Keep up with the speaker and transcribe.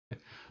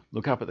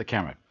look up at the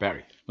camera.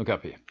 Barry, look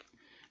up here.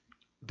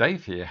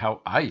 Dave here,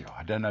 how are you?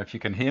 I don't know if you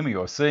can hear me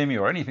or see me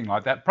or anything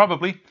like that,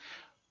 probably.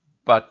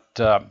 But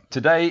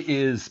today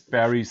is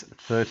Barry's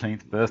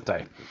 13th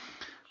birthday.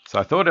 So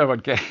I thought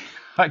I'd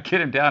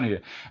get him down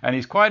here. And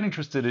he's quite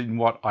interested in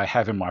what I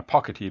have in my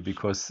pocket here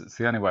because it's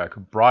the only way I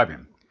could bribe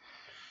him.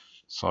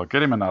 So I'll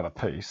get him another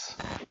piece.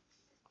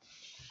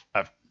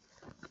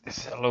 This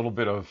is a little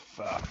bit of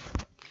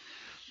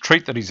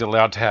treat that he's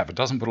allowed to have. It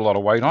doesn't put a lot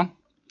of weight on.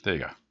 There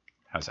you go.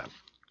 How's that?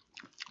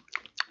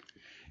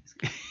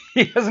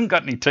 He hasn't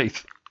got any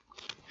teeth.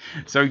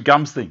 So he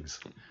gums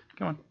things.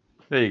 Come on.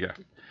 There you go.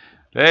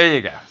 There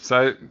you go.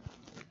 So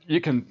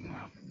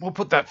we'll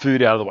put that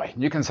food out of the way.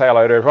 You can say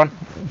hello to everyone.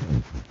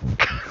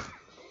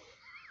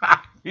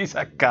 He's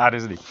a card,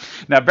 isn't he?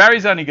 Now,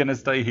 Barry's only going to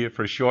stay here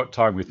for a short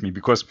time with me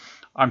because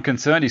I'm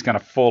concerned he's going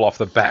to fall off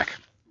the back.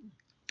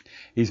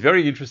 He's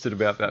very interested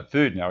about that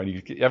food now,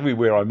 and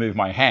everywhere I move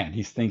my hand,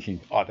 he's thinking,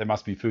 oh, there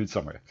must be food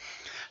somewhere.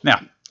 Now,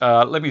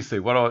 let me see.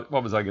 What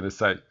was I going to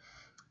say?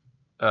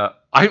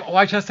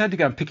 I just had to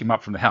go and pick him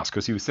up from the house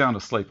because he was sound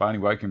asleep. I only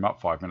woke him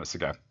up 5 minutes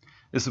ago.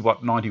 This is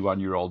what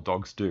 91-year-old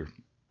dogs do.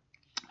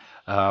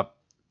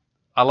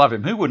 I love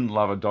him. Who wouldn't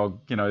love a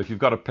dog? You know, if you've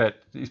got a pet,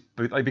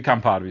 they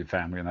become part of your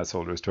family, and that's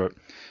all there is to it.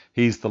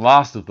 He's the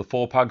last of the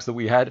 4 pugs that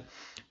we had,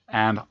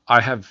 and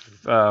I have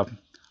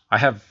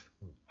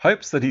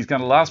hopes that he's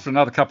going to last for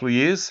another couple of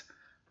years,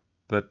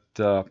 but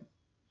a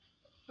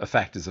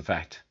fact is a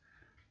fact.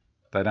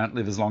 They don't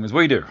live as long as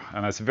we do,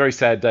 and it's a very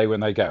sad day when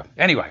they go.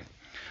 Anyway,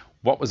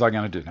 what was I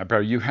going to do? Now,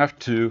 Barry, you have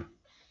to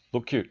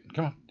look cute.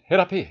 Come on, head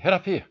up here, head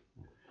up here.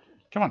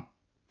 Come on,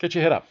 get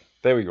your head up.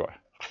 There we go.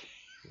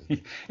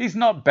 He's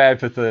not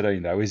bad for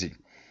 13 though, is he?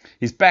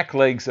 His back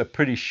legs are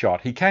pretty shot.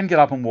 He can get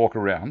up and walk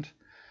around,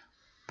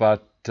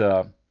 but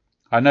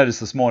I noticed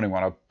this morning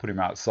when I put him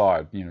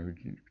outside, you know,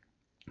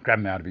 grab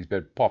him out of his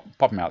bed, pop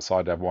him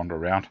outside to have a wander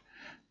around,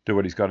 do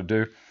what he's got to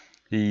do.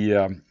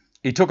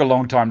 He took a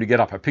long time to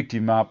get up. I picked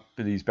him up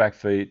with his back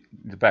feet,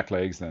 the back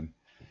legs, then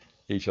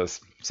he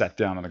just sat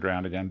down on the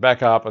ground again,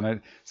 back up, and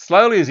then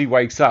slowly as he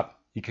wakes up,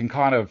 he can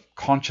kind of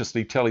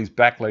consciously tell his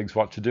back legs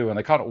what to do, and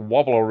they kind of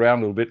wobble around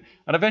a little bit,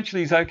 and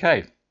eventually he's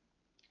okay.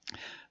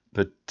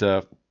 But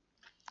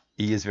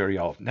he is very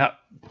old. Now,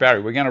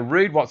 Barry, we're going to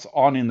read what's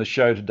on in the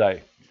show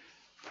today.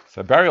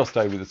 So Barry will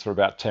stay with us for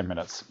about 10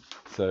 minutes.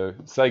 So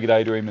say good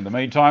day to him in the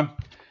meantime.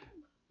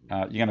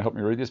 You're going to help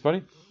me read this,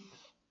 buddy?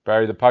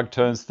 Barry the Pug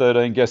turns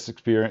 13, guest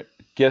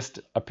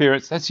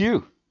appearance. That's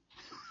you.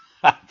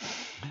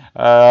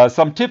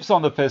 Some tips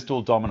on the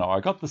Festool domino. I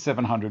got the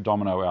 700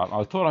 domino out.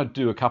 I thought I'd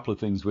do a couple of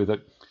things with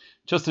it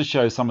just to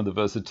show some of the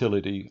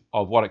versatility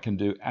of what it can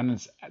do. And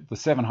the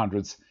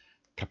 700's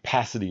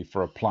capacity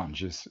for a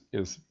plunge is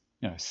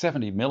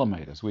 70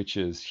 millimeters, which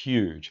is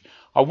huge.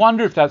 I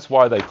wonder if that's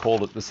why they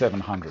called it the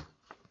 700,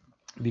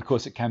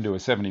 because it can do a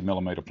 70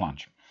 millimeter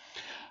plunge.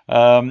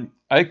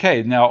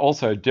 Okay, now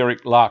also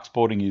Derek Lark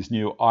sporting his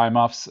new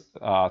eyemuffs.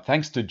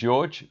 Thanks to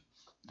Jorge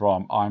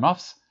from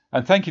eyemuffs.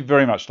 And thank you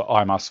very much to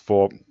eyemuffs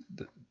for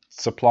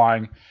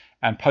supplying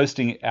and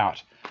posting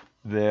out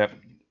their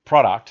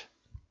product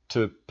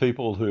to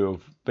people who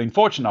have been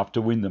fortunate enough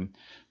to win them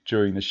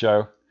during the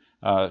show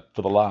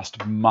for the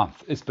last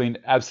month. It's been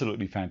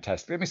absolutely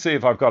fantastic. Let me see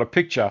if I've got a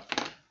picture,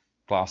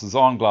 glasses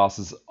on,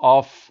 glasses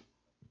off,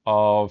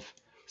 of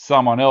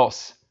someone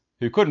else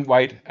who couldn't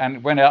wait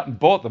and went out and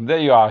bought them. There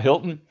you are,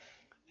 Hilton.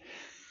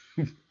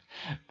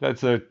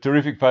 That's a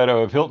terrific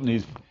photo of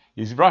Hilton.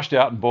 He's rushed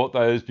out and bought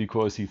those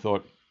because he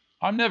thought,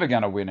 I'm never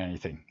going to win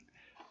anything.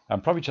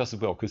 And probably just as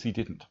well, because he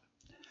didn't.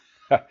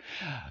 Where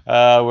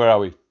are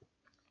we?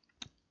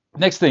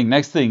 Next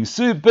thing.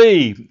 Sue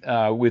B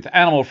with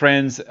animal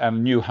friends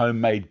and new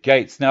homemade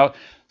gates. Now,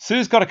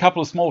 Sue's got a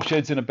couple of small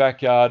sheds in her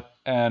backyard,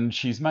 and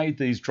she's made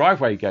these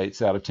driveway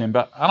gates out of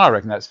timber, and I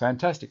reckon that's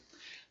fantastic.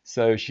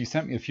 So she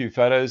sent me a few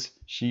photos.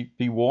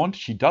 Be warned,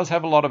 she does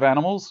have a lot of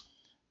animals.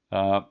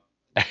 So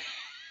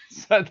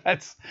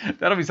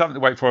that'll be something to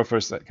wait for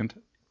a second.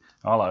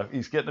 Hello,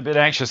 he's getting a bit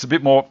anxious, a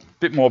bit more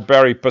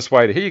Barry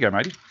persuaded. Here you go,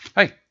 matey.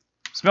 Hey,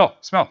 smell.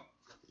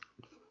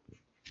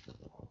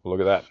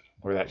 Look at that.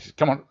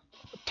 Come on,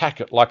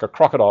 attack it like a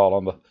crocodile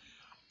on the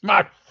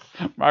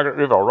Margaret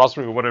River or Ross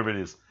River, whatever it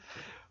is.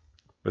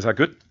 Was that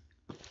good?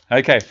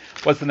 Okay,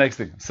 what's the next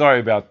thing?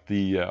 Sorry about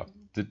the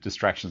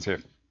distractions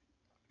here.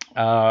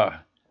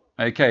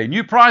 Okay,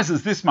 new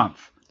prizes this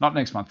month. Not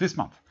next month, this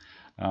month.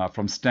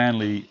 From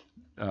Stanley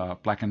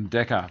Black &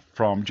 Decker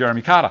from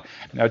Jeremy Carter.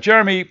 Now,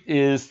 Jeremy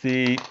is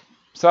the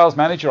sales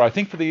manager, I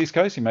think, for the East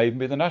Coast. He may even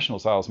be the national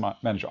sales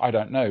manager. I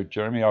don't know,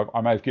 Jeremy.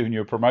 I may have given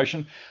you a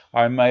promotion.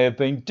 I may have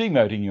been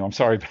demoting you. I'm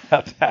sorry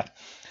about that.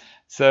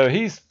 So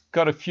he's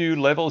got a few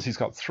levels. He's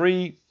got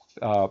 3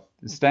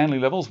 Stanley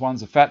levels.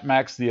 One's a Fat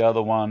Max. The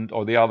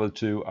other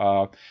 2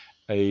 are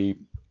a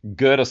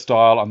girder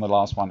style, and the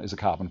last one is a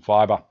carbon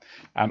fiber.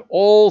 And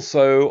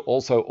also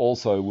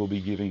we'll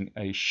be giving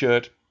a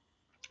shirt,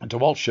 a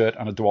DeWalt shirt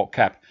and a DeWalt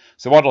cap.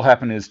 So what will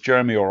happen is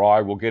Jeremy or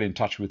I will get in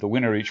touch with the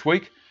winner each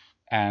week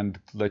and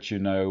let you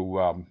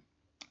know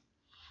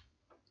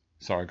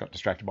Sorry, I got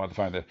distracted by the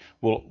phone there.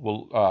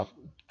 We'll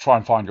try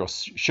and find your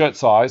shirt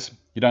size.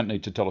 You don't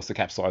need to tell us the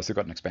cap size. They've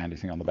got an expanding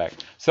thing on the back.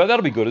 So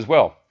that'll be good as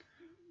well.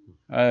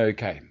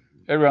 Okay.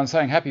 Everyone's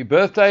saying happy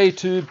birthday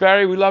to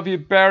Barry. We love you,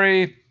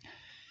 Barry.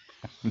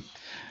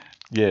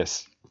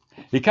 Yes.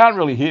 He can't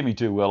really hear me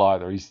too well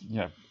either.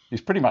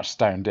 He's pretty much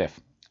stone deaf,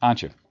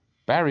 aren't you?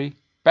 Barry,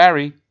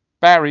 Barry,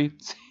 Barry.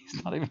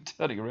 He's not even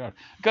turning around.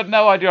 Got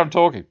no idea I'm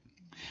talking,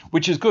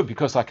 which is good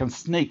because I can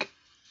sneak.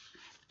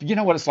 You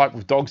know what it's like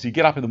with dogs? You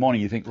get up in the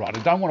morning, you think, right,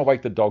 I don't want to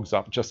wake the dogs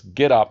up. Just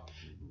get up,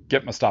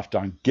 get my stuff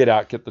done, get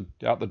out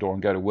the door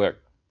and go to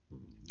work.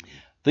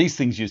 These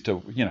things used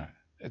to,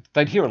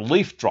 they'd hear a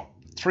leaf drop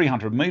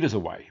 300 meters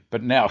away.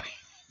 But now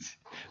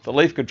the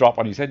leaf could drop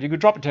on his head. You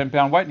could drop a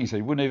 10-pound weight and he said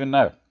you wouldn't even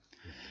know.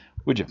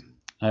 Would you?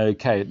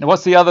 Okay. Now,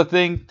 what's the other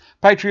thing?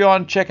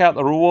 Patreon, check out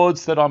the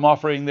rewards that I'm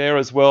offering there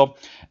as well.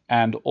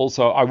 And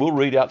also, I will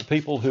read out the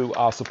people who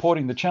are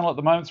supporting the channel at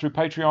the moment through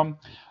Patreon.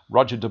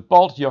 Roger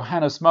DeBolt,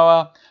 Johannes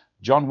Mohr,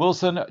 John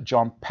Wilson,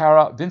 John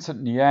Parra,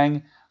 Vincent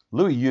Ngian,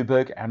 Lewi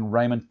Uberg, and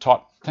Raymond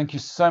Tot. Thank you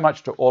so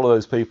much to all of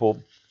those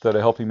people that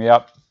are helping me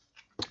out.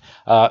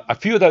 A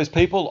few of those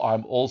people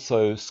I'm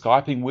also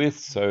Skyping with,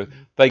 so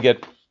they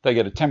get a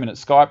 10-minute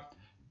Skype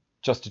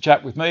just to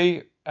chat with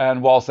me.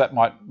 And whilst that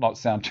might not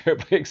sound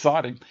terribly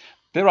exciting,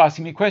 they're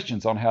asking me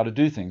questions on how to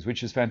do things,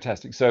 which is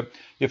fantastic. So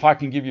if I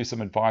can give you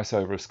some advice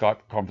over a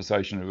Skype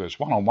conversation, whether it's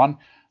one-on-one,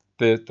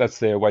 that's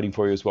there waiting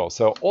for you as well.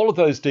 So all of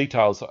those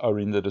details are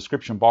in the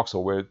description box,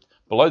 or where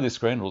below this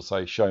screen it'll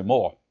say show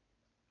more.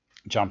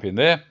 Jump in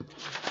there.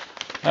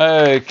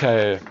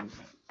 Okay.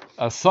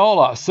 A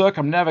solar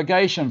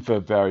circumnavigation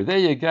for Barry. There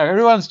you go.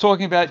 Everyone's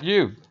talking about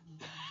you.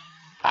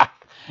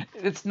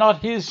 It's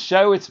not his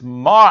show, it's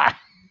mine.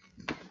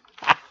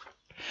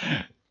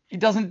 He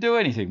doesn't do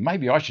anything.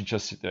 Maybe I should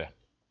just sit there.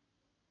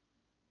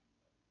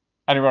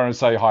 Anyone want to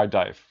say hi,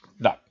 Dave?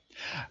 No.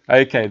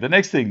 Okay, the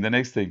next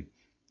thing.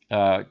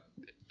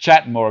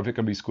 Chat and more of it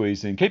can be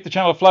squeezed in. Keep the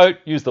channel afloat.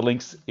 Use the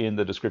links in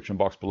the description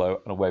box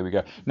below, and away we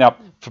go. Now,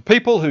 for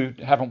people who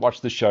haven't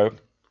watched the show,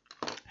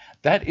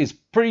 that is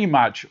pretty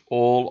much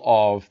all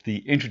of the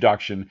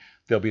introduction.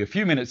 There'll be a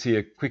few minutes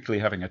here quickly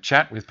having a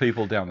chat with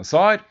people down the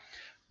side.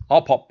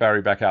 I'll pop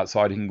Barry back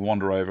outside. He can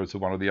wander over to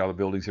one of the other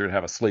buildings here and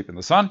have a sleep in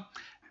the sun.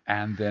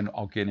 And then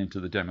I'll get into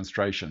the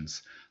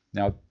demonstrations.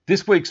 Now,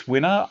 this week's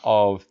winner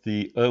of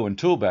the Irwin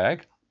tool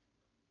bag,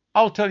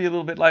 I'll tell you a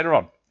little bit later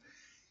on.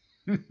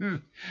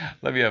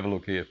 Let me have a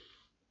look here.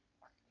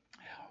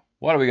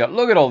 What do we got?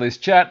 Look at all this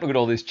chat. Look at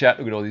all this chat.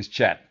 Look at all this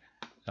chat.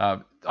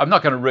 I'm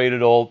not going to read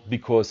it all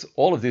because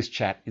all of this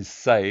chat is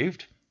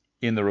saved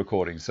in the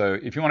recording. So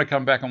if you want to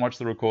come back and watch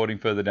the recording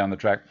further down the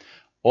track,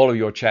 all of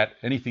your chat,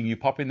 anything you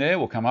pop in there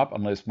will come up,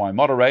 unless my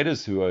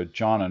moderators, who are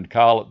John and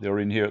Carl, they're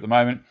in here at the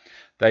moment,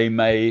 they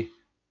may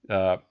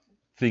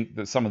think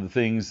that some of the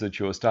things that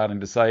you're starting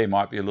to say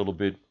might be a little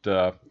bit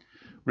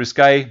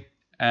risque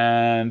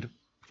and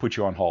put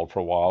you on hold for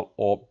a while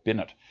or bin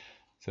it.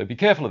 So be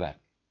careful of that.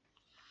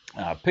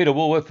 Peter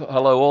Woolworth,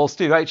 hello all.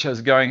 Steve H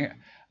is going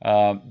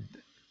to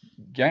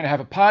have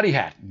a party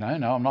hat. No,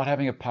 I'm not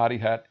having a party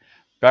hat.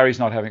 Barry's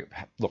not having.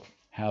 Look,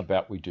 how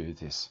about we do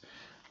this?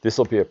 This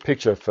will be a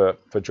picture for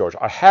George.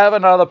 I have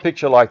another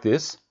picture like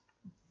this.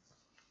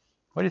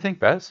 What do you think,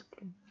 Baz?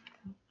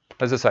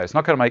 As I say, it's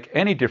not going to make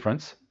any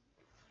difference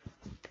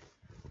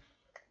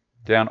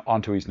down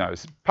onto his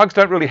nose. Pugs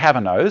don't really have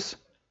a nose.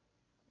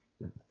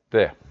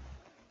 There.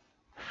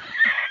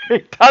 He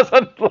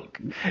doesn't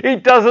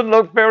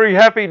look very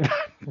happy,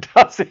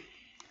 does he?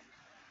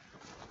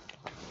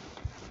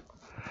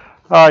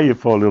 Oh, you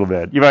poor little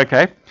man. You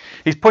okay?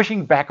 He's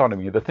pushing back onto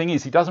me. The thing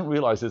is, he doesn't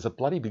realize there's a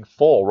bloody big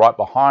fall right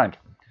behind.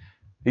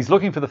 He's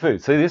looking for the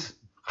food. See this?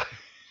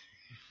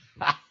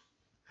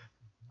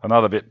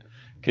 Another bit.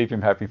 Keep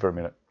him happy for a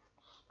minute.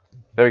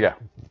 There we go.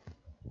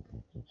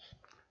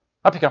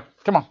 Up you come.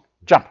 Come on.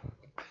 Jump.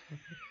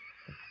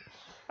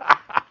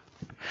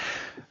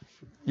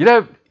 You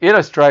know, in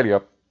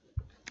Australia,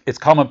 it's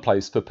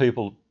commonplace for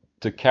people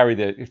to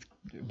carry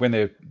when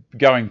they're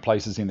going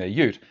places in their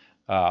ute,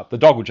 the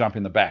dog will jump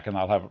in the back and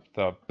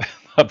they'll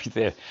be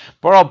there.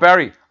 Poor old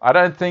Barry, I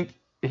don't think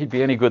he'd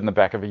be any good in the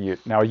back of a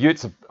ute. Now, a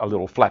ute's a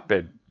little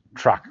flatbed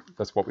truck.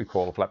 That's what we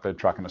call a flatbed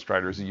truck in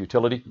Australia, is a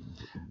utility.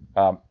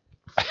 I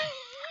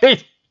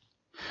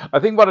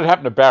think what had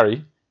happened to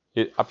Barry,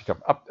 up you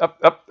come,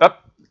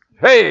 up.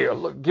 Hey,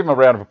 look, give him a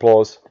round of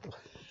applause.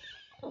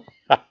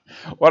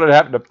 What had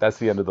happened that's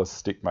the end of the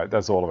stick, mate.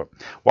 That's all of it.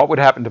 What would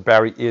happen to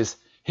Barry is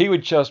he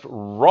would just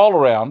roll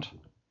around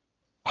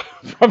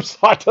from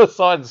side to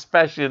side and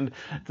smash into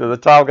the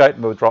tailgate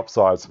and the drop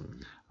sides.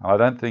 I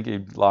don't think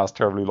he'd last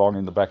terribly long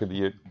in the back of the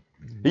ute.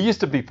 He used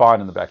to be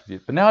fine in the back of the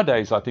ute, but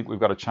nowadays I think we've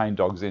got to chain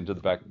dogs into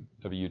the back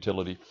of a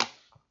utility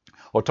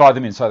or tie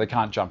them in so they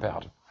can't jump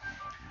out.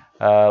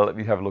 Let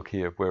me have a look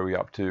here. Where are we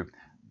up to?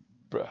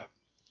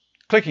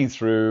 Clicking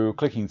through.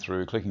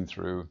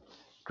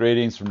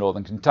 Greetings from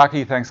Northern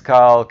Kentucky. Thanks,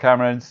 Carl.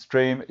 Cameron,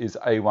 stream is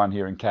A1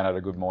 here in Canada.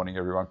 Good morning,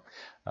 everyone.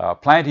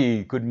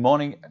 Planty, good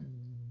morning.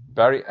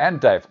 Barry and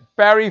Dave.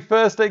 Barry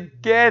first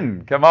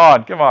again. Come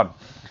on.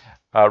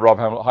 Rob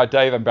Hamill. Hi,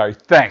 Dave and Barry.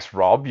 Thanks,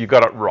 Rob. You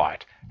got it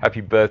right.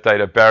 Happy birthday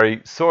to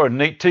Barry. Saw a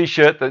neat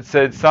T-shirt that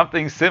said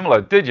something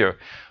similar. Did you?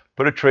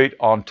 Put a treat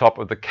on top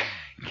of the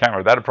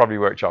camera. That'd probably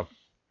work, John.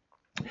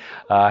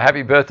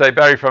 Happy birthday,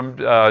 Barry, from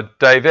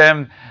Dave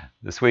M.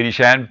 The Swedish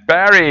hand.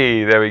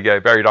 Barry. There we go.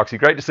 Barry Doxy.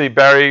 Great to see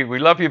Barry. We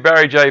love you,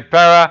 Barry J.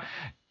 Parra.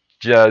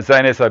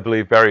 Zanes, I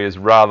believe Barry is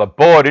rather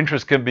bored.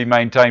 Interest can be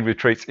maintained with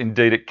treats.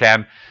 Indeed, it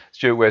can.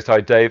 Stuart West,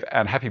 hi, Dave,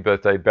 and happy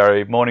birthday,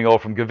 Barry. Morning all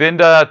from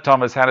Govinda.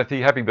 Thomas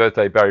Hannity, happy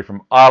birthday, Barry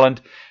from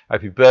Ireland.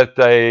 Happy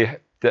birthday.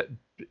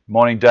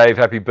 Morning, Dave.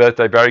 Happy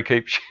birthday, Barry.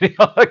 Keep shitting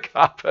on the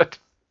carpet.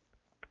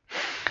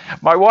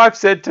 My wife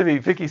said to me,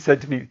 Vicky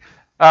said to me,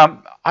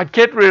 I'd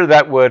get rid of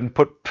that word and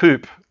put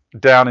poop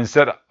down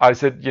instead. I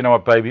said, you know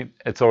what, baby?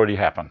 It's already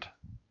happened.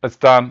 It's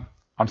done.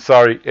 I'm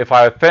sorry. If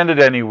I offended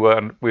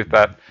anyone with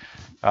that,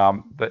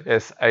 the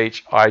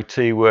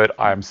S-H-I-T word,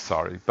 I'm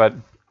sorry. But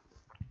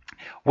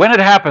when it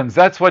happens,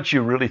 that's what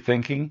you're really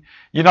thinking.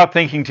 You're not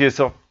thinking to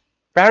yourself,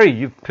 Barry,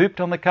 you've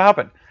pooped on the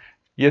carpet.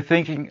 You're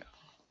thinking,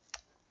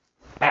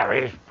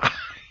 Barry,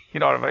 you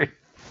know what I mean?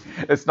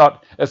 It's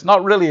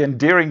not really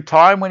endearing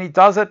time when he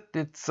does it.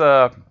 It's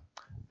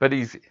but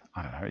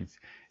I don't know,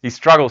 he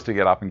struggles to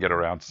get up and get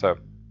around. So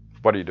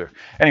what do you do?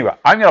 Anyway,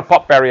 I'm going to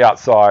pop Barry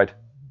outside,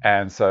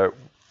 and so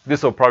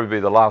this will probably be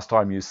the last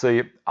time you see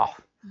him. Oh,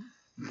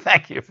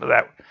 thank you for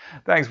that.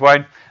 Thanks,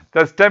 Wayne.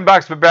 That's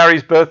 $10 for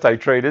Barry's birthday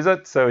treat, is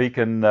it? So he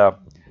can,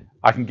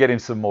 I can get him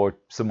some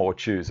more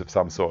chews of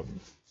some sort,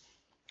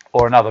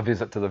 or another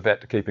visit to the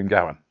vet to keep him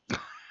going.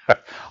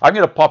 I'm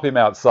going to pop him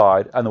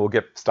outside, and then we'll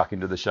get stuck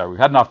into the show. We've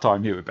had enough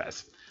time here with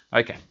Baz.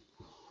 Okay,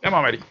 come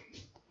on, matey.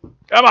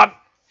 Come on.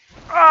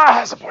 Ah,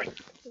 that's a boy.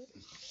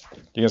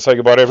 You gonna say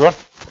goodbye to everyone?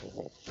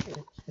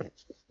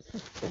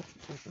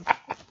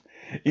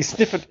 He's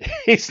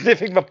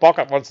sniffing the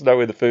pocket. Wants to know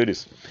where the food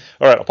is.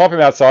 All right, I'll pop him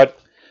outside.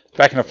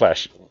 Back in a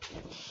flash.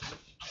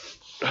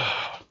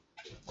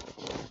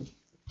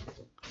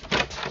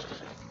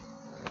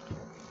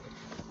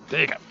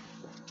 There you go.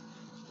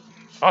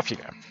 Off you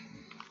go.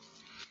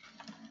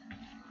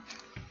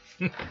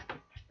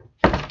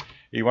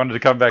 He wanted to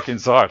come back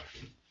inside.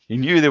 He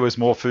knew there was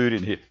more food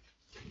in here.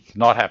 It's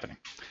not happening.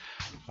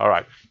 All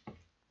right.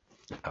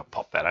 I'll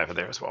pop that over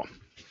there as well.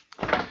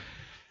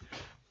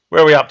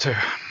 Where are we up to?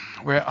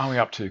 Where are we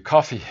up to?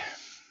 Coffee.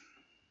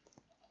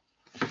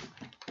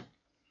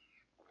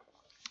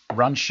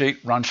 Run sheet,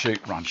 run sheet,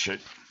 run sheet.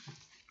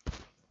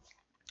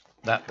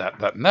 That,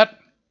 and that.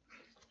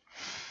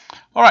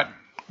 All right.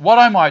 What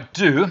I might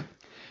do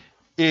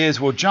is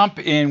we'll jump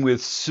in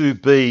with Sue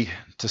B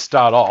to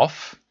start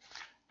off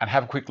and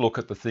have a quick look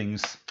at the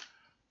things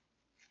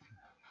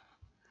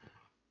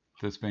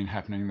that's been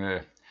happening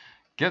there.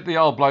 Get the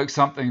old bloke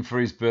something for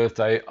his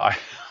birthday. I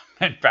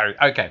meant Barry.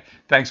 Okay,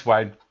 thanks,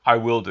 Wayne. I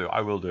will do.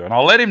 And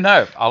I'll let him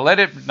know. I'll let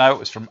him know it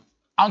was from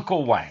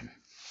Uncle Wayne.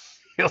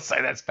 He'll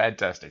say that's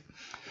fantastic.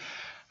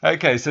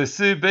 Okay, so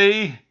Sue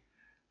B.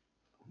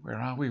 Where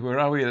are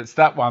we? It's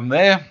that one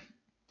there.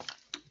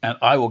 And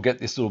I will get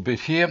this little bit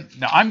here.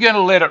 Now, I'm going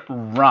to let it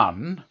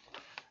run.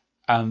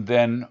 And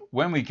then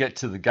when we get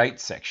to the gate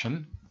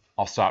section,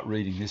 I'll start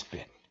reading this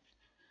bit.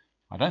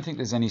 I don't think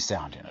there's any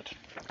sound in it.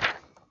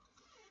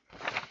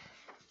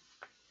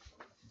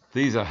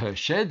 These are her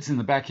sheds in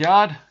the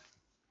backyard.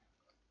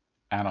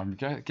 And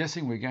I'm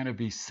guessing we're going to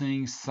be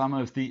seeing some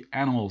of the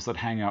animals that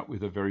hang out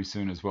with her very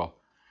soon as well.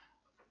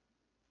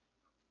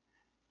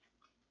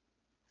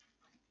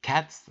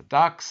 Cats, the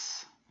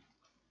ducks,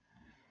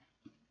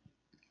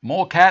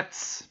 more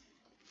cats,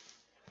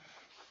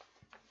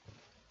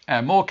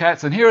 and more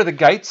cats. And here are the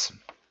gates.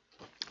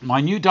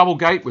 My new double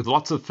gate with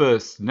lots of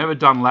firsts. Never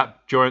done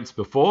lap joints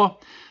before.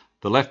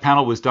 The left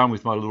panel was done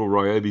with my little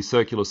Ryobi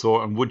circular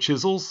saw and wood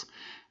chisels.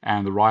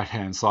 And the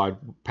right-hand side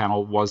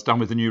panel was done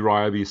with the new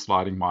Ryobi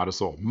sliding miter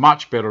saw.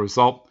 Much better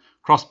result.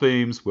 Cross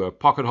beams were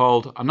pocket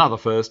holed, another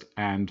first,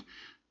 and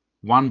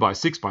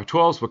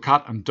 1x6x12s were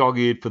cut and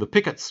dog-eared for the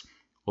pickets.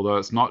 Although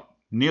it's not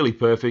nearly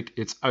perfect,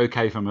 it's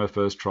okay from her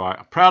first try.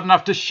 I'm proud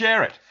enough to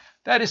share it.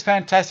 That is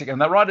fantastic. And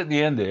that right at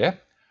the end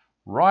there,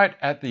 right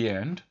at the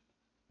end,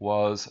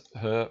 was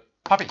her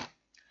puppy.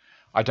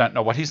 I don't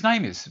know what his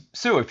name is.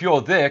 Sue, if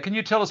you're there, can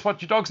you tell us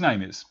what your dog's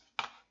name is?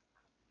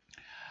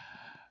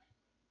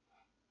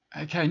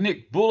 Okay,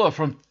 Nick Buller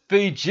from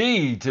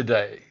Fiji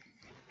today.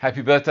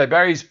 Happy birthday,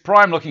 Barry's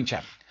prime-looking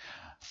chap.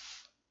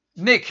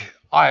 Nick,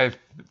 I've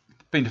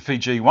been to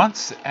Fiji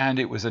once, and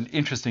it was an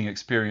interesting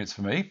experience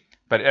for me.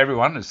 But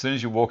everyone, as soon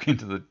as you walk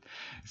as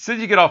soon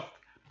as you get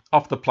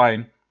off the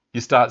plane, you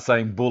start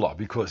saying Buller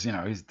because, you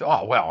know,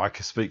 oh, well, I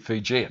can speak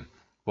Fijian.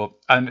 Well,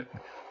 and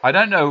I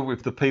don't know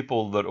if the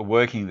people that are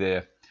working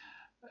there,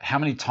 how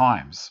many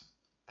times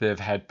they've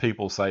had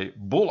people say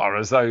Buller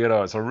as though, you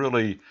know, it's a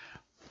really,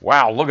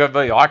 wow, look at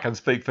me, I can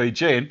speak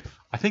Fijian.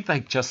 I think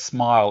they just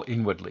smile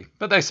inwardly.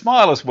 But they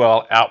smile as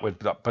well outward,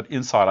 but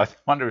inside, I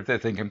wonder if they're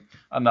thinking,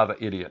 another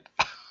idiot.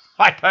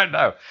 I don't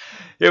know.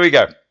 Here we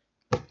go.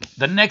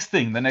 The next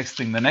thing.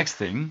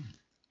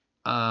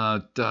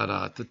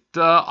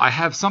 I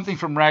have something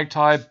from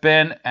Ragtime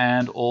Ben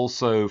and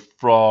also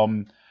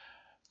from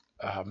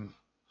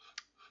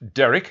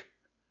Derek.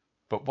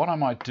 But what I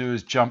might do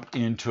is jump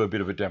into a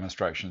bit of a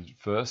demonstration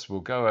first.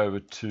 We'll go over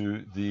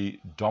to the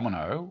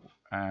domino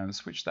and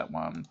switch that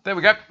one. There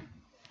we go.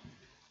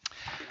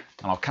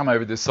 And I'll come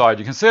over this side.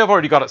 You can see I've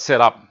already got it set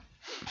up.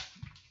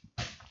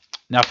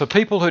 Now, for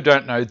people who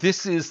don't know,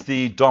 this is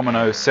the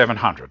Domino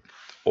 700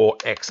 or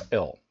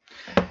XL.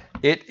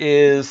 It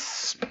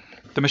is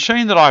the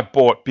machine that I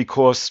bought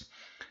because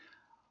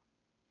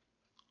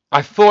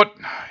I thought,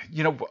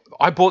 you know,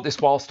 I bought this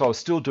whilst I was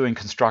still doing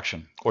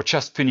construction or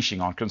just finishing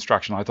on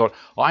construction. I thought,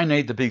 I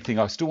need the big thing.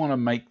 I still want to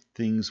make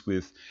things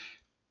with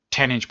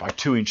 10-inch by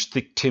 2-inch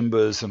thick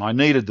timbers, and I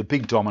needed the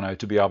big domino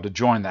to be able to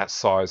join that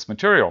size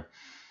material.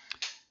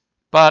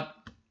 But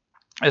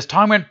as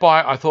time went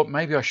by, I thought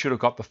maybe I should have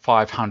got the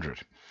 500.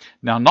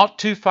 Now, not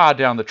too far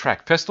down the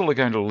track, Festool are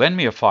going to lend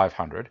me a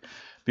 500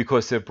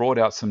 because they've brought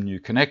out some new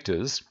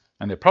connectors,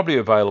 and they're probably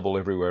available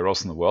everywhere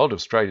else in the world.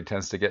 Australia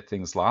tends to get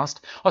things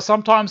last, or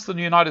sometimes the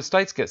United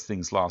States gets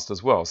things last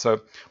as well.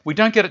 So we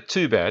don't get it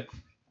too bad.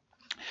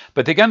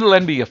 But they're going to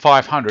lend me a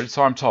 500,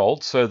 so I'm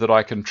told, so that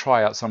I can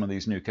try out some of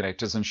these new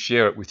connectors and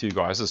share it with you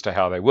guys as to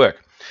how they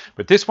work.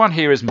 But this one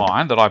here is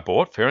mine that I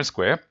bought, fair and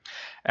square.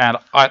 And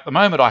at the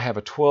moment, I have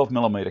a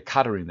 12mm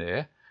cutter in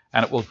there,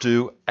 and it will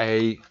do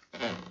a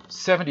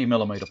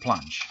 70mm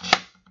plunge.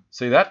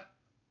 See that?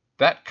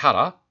 That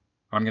cutter,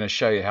 I'm going to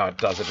show you how it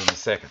does it in a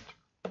second.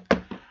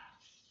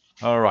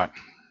 All right.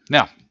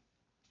 Now,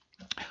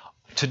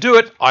 to do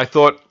it, I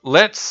thought,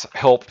 let's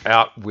help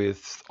out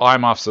with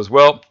eyemuffs as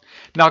well.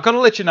 Now, I've got to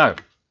let you know,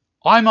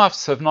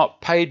 eyemuffs have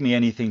not paid me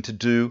anything to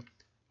do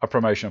a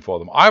promotion for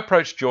them. I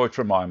approached George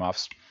from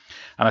eyemuffs,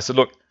 and I said,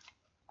 look,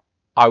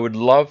 I would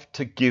love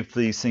to give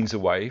these things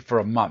away for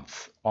a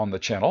month on the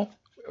channel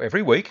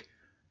every week,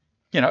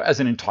 you know, as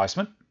an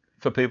enticement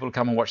for people to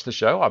come and watch the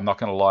show. I'm not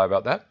going to lie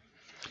about that.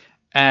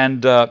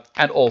 And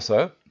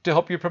also to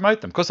help you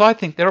promote them, because I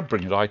think they're a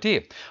brilliant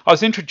idea. I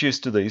was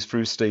introduced to these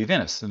through Steve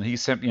Innes, and he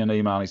sent me an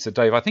email and he said,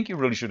 Dave, I think you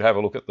really should have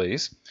a look at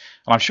these.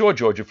 And I'm sure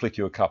George would flick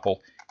you a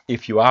couple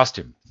if you asked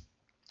him.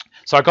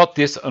 So I got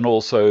this and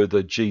also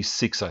the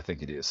G6, I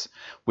think it is,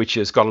 which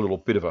has got a little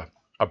bit of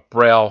a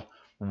brow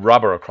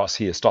rubber across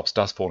here, stops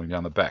dust falling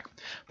down the back.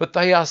 But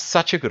they are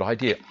such a good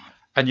idea.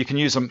 And you can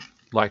use them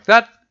like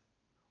that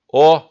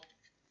or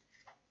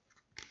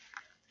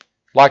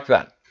like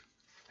that.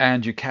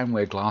 And you can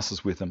wear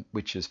glasses with them,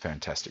 which is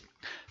fantastic.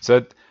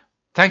 So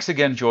thanks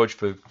again, George,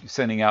 for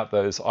sending out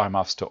those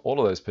eyemuffs to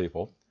all of those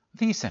people. I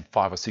think he sent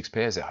 5 or 6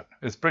 pairs out.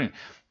 It's brilliant.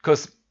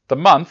 Because the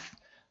month,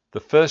 the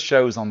first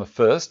show was on the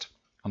 1st,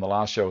 and the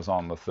last show was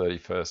on the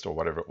 31st or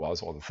whatever it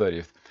was, or the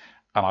 30th.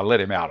 And I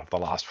let him out of the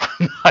last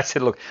one. I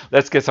said, look,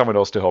 let's get someone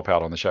else to help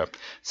out on the show.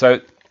 So,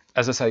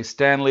 as I say,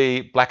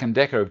 Stanley, Black &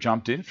 Decker have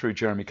jumped in through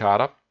Jeremy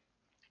Carter.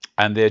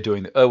 And they're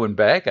doing the Irwin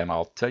bag, and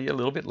I'll tell you a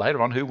little bit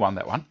later on who won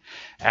that one,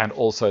 and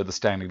also the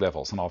Stanley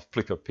levels, and I'll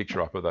flick a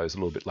picture up of those a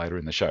little bit later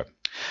in the show.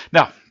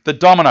 Now, the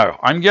domino,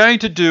 I'm going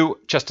to do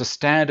just a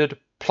standard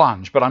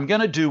plunge, but I'm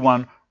going to do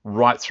one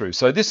right through.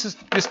 So this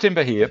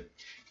timber here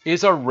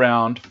is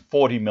around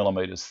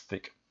 40mm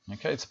thick.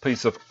 Okay, it's a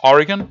piece of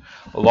Oregon.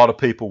 A lot of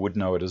people would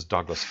know it as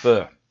Douglas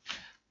fir.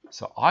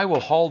 So I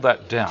will hold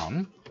that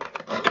down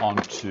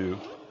onto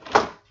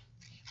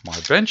my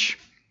bench.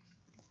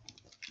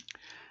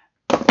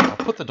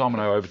 Put the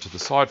domino over to the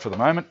side for the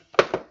moment,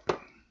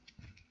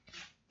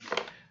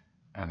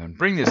 and then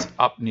bring this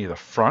up near the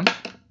front,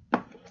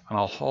 and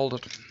I'll hold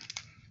it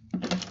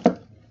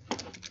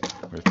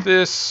with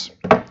this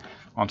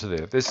onto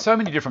there. There's so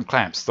many different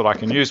clamps that I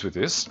can use with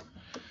this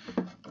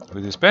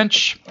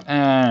bench,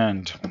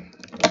 and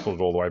pull it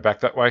all the way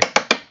back that way.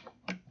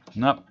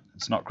 Nope,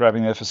 it's not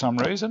grabbing there for some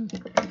reason.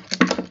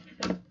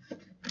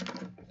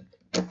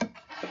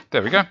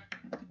 There we go.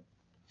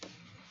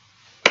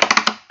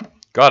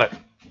 Got it.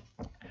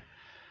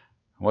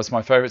 What's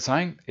my favorite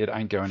saying? It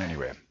ain't going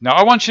anywhere. Now,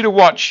 I want you to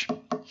watch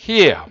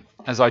here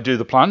as I do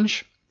the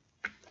plunge.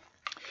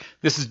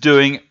 This is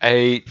doing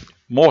a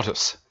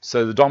mortise.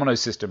 So the domino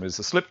system is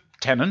a slip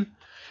tenon,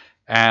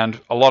 and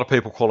a lot of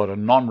people call it a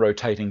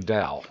non-rotating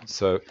dowel.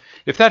 So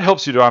if that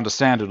helps you to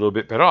understand it a little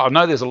bit better, I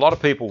know there's a lot of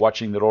people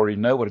watching that already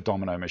know what a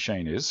domino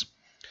machine is,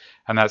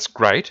 and that's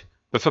great.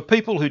 But for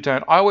people who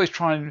don't, I always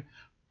try and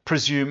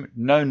presume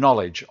no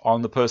knowledge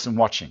on the person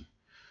watching.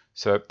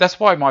 So that's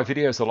why my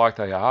videos are like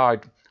they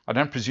are. I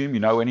don't presume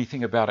you know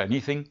anything about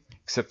anything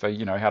except for,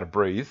 you know, how to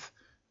breathe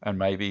and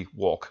maybe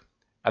walk.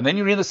 And then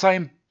you're in the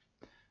same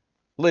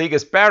league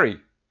as Barry.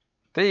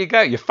 There you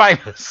go. You're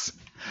famous.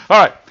 All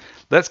right,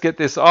 let's get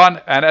this on.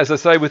 And as I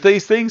say, with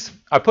these things,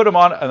 I put them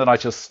on and then I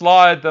just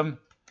slide them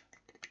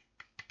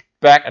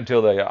back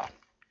until they are.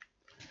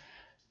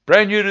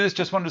 Brand new to this,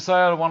 just wanted to say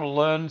I want to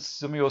learn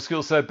some of your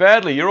skills so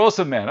badly. You're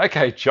awesome, man.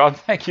 Okay, John,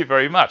 thank you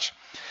very much.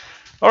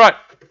 All right.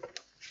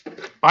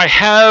 I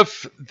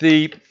have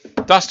the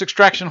dust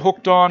extraction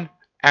hooked on,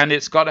 and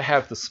it's got to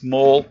have the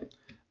small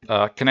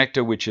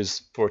connector, which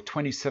is for a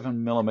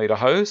 27mm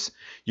hose.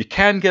 You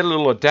can get a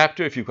little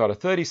adapter if you've got a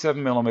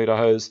 37mm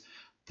hose.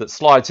 that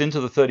slides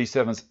into the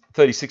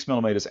 36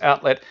 millimeters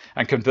outlet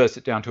and converts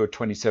it down to a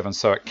 27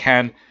 so it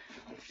can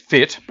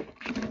fit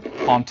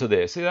onto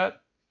there. See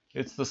that?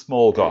 It's the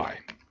small guy.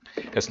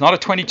 It's not a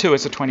 22,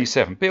 it's a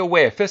 27. Be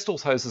aware,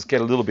 Festool's hoses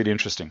get a little bit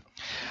interesting.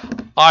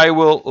 I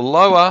will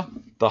lower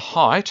the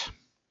height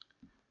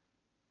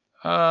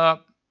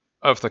of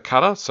the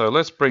cutter, so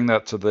let's bring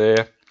that to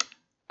there,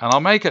 and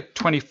I'll make it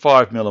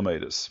 25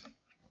 millimeters.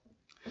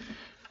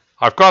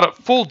 I've got it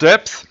full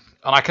depth,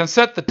 and I can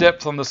set the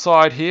depth on the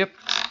side here.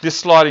 This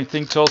sliding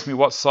thing tells me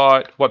what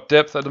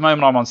depth. At the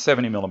moment I'm on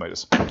 70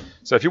 millimeters.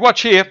 So if you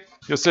watch here,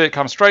 you'll see it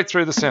come straight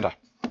through the center.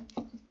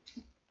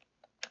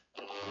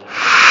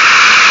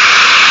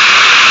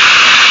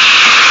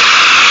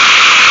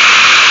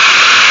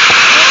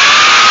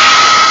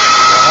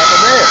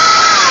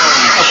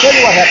 I'll tell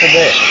you what happened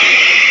there.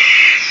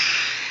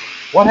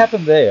 What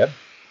happened there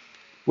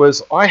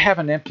was I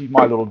haven't emptied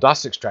my little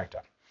dust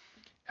extractor.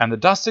 And the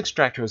dust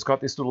extractor has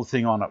got this little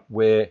thing on it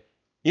where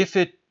if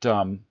it's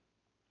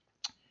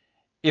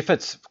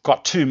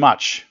got too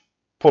much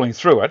pulling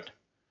through it,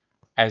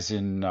 as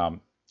in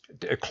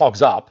it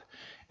clogs up,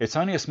 it's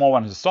only a small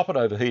one to stop it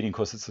overheating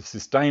because it's a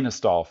sustainer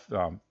style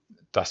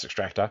dust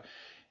extractor.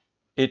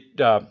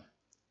 It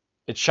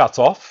shuts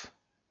off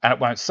and it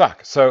won't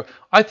suck. So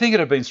I think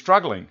it had been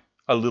struggling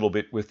a little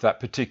bit with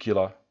that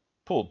particular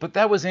pull, but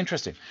that was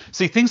interesting.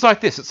 See, things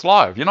like this, it's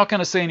live. You're not going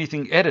to see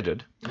anything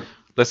edited.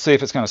 Let's see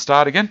if it's going to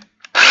start again.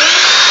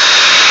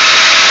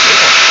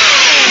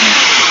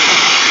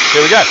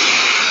 Here we go.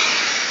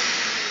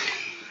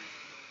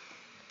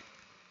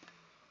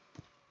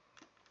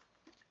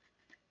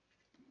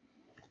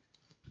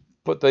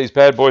 Put these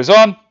bad boys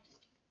on.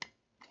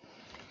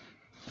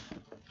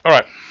 All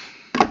right.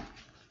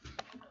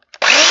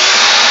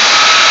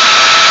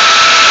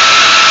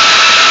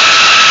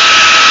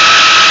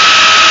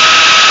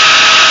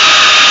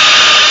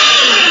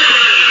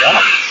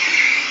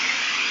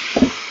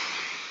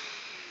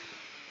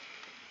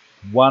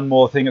 One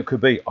more thing it could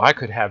be, I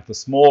could have the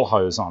small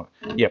hose on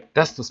it. Yep,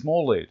 that's the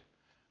small lead.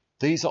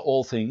 These are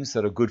all things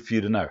that are good for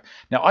you to know.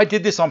 Now, I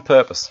did this on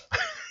purpose.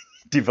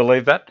 Do you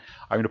believe that?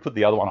 I'm going to put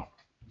the other one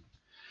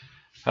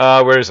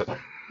on. Where is it?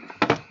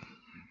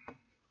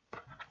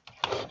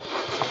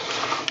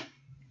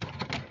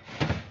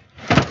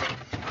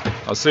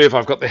 I'll see if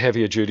I've got the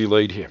heavier duty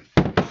lead here.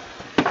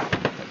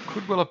 That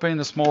could well have been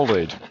the small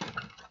lead.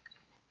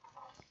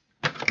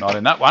 Not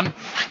in that one.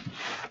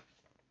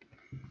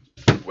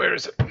 Where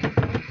is it?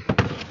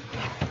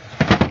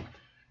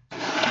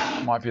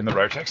 Might be in the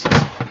Rotex.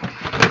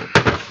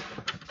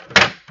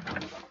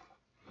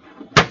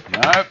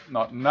 No,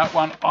 not in that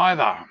one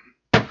either.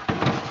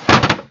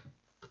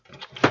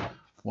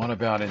 What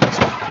about in this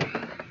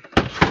one?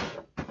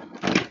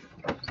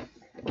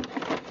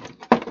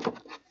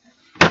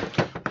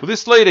 Well,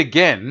 this lead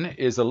again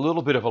is a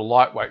little bit of a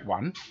lightweight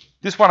one.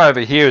 This one over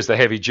here is the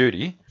heavy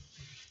duty.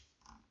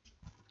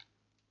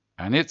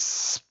 And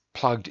it's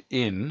plugged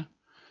in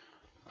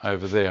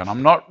over there. And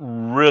I'm not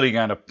really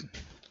going to...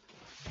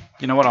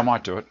 You know what, I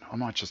might do it. I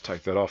might just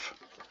take that off.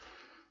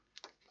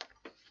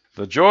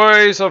 The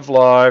joys of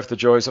life, the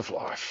joys of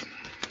life.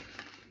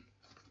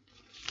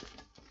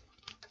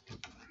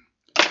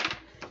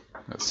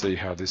 Let's see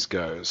how this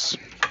goes.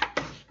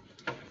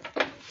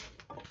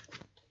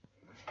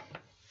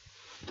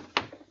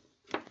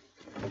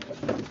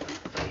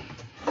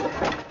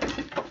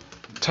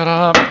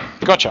 Ta-da!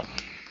 Gotcha.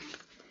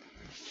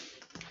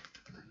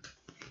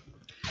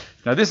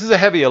 Now this is a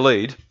heavier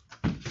lead.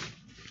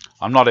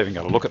 I'm not even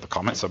going to look at the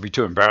comments, I'll be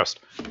too embarrassed.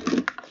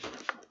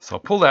 So I'll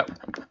pull that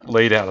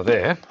lead out of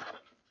there,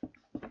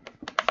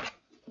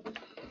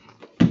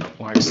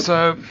 like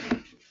so,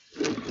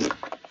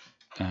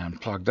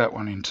 and plug that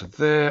one into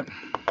there.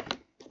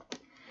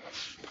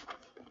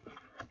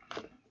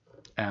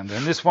 And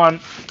then this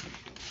one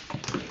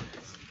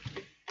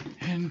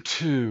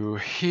into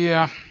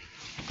here.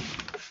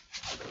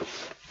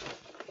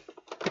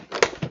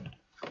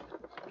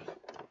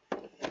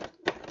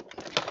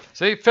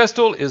 See,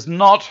 Festool is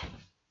not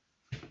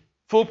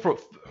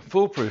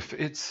foolproof.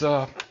 It's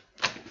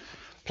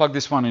plug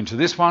this one into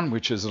this one,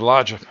 which is a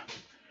larger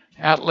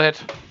outlet,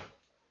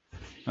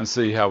 and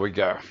see how we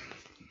go.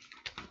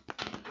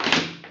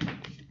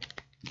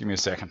 Give me a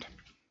second.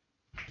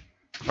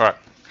 All right.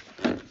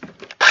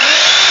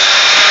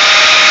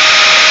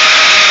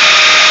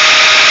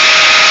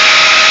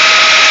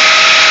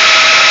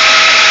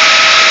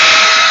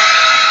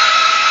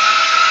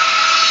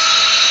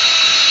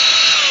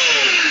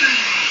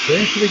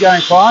 Seems to be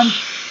going fine.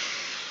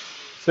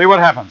 See what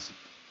happens.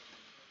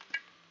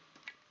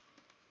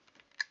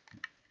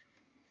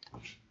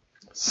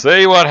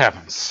 See what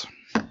happens.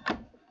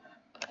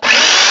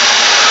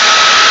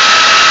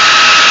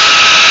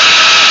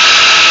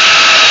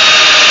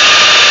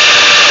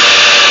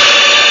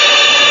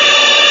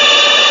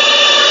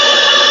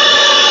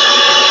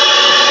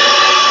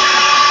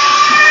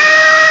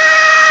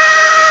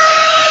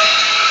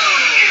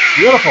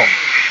 Beautiful.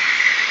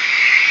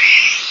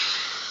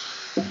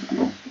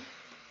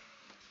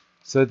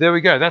 So there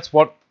we go. That's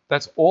what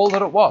That's all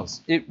that it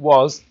was. It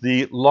was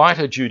the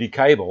lighter duty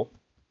cable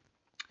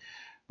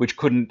which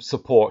couldn't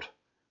support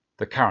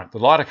the current. The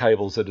lighter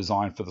cables are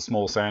designed for the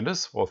small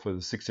sanders or for the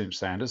 6-inch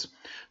sanders.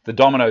 The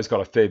domino's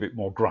got a fair bit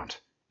more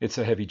grunt. It's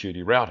a heavy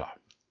duty router.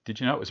 Did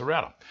you know it was a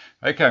router?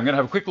 Okay, I'm going to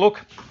have a quick look.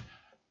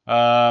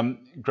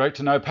 Great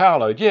to know power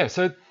load. Yeah,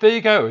 so there you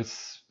go.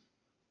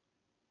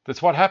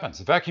 That's what happens.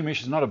 The vacuum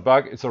issue is not a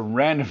bug. It's a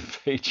random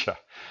feature.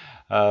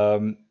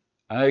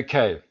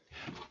 Okay,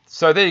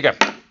 so there you go.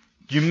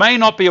 You may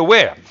not be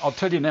aware. I'll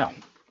tell you now.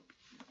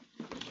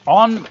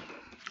 On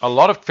a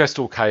lot of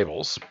Festool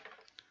cables,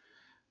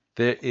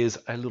 there is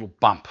a little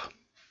bump.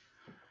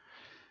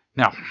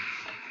 Now,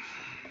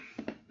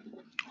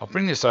 I'll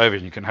bring this over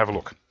and you can have a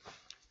look.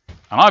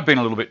 And I've been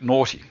a little bit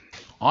naughty.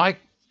 I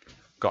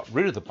got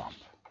rid of the bump.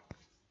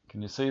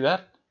 Can you see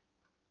that?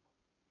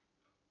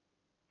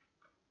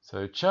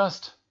 So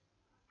just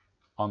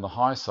on the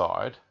high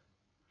side,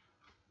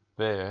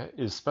 there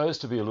is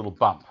supposed to be a little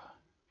bump.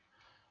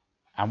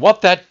 And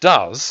what that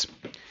does,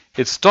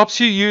 it stops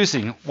you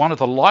using one of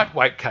the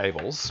lightweight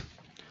cables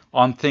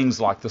on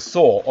things like the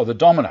saw or the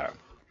domino.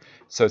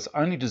 So it's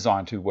only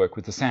designed to work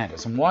with the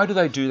sanders. And why do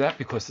they do that?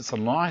 Because it's a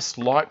nice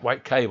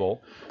lightweight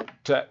cable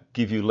to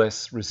give you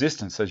less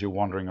resistance as you're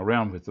wandering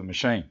around with the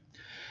machine.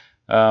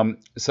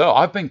 So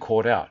I've been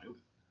caught out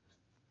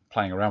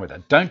playing around with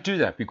that. Don't do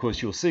that,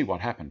 because you'll see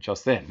what happened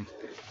just then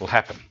will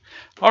happen.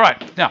 All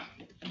right, now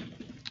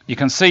you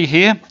can see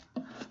here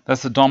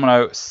that's the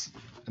domino,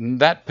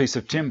 and that piece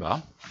of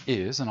timber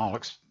is, and I'll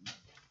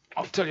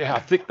tell you how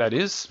thick that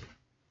is.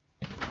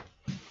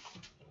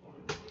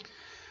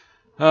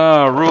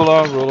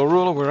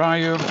 Ruler, where are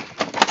you?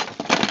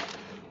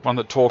 One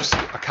that talks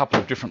a couple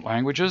of different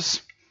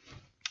languages.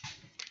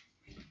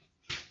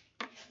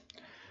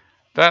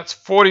 That's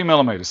 40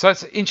 millimeters, so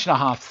that's 1.5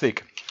 inches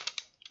thick.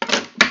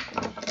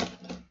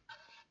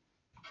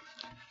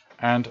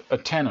 And a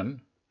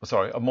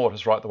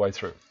mortise right the way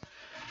through.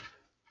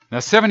 Now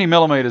 70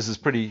 millimeters is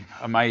pretty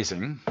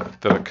amazing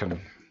that it can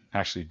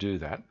actually do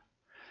that.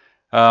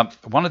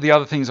 One of the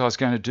other things I was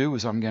going to do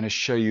was I'm going to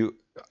show you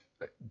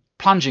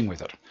plunging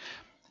with it.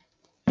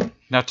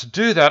 Now to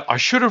do that, I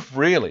should have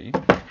really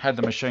had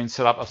the machine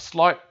set up a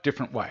slight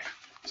different way.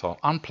 So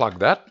I'll unplug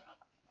that.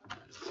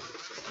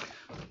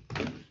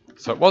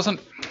 So it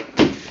wasn't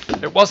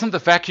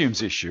the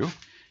vacuum's issue,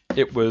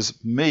 it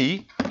was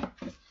me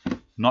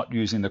not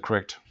using the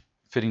correct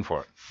fitting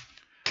for it.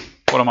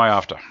 What am I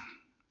after?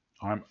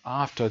 I'm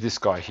after this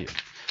guy here.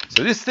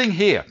 So this thing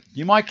here,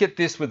 you might get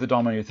this with the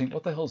domino, you think,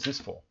 what the hell is this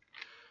for?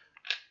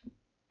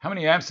 How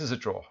many amps does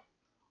it draw?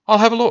 I'll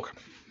have a look.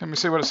 Let me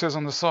see what it says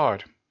on the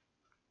side.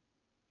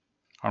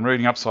 I'm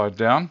reading upside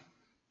down.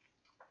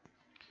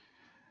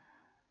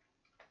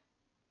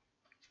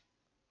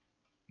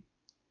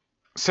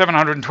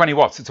 $720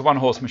 watts. It's a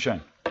 1-horse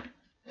machine.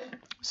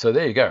 So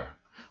there you go.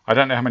 I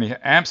don't know how many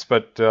amps,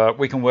 but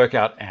we can work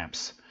out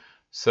amps.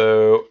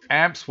 So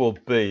amps will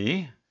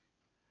be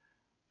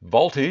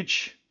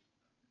voltage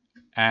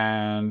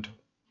and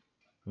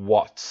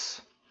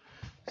watts.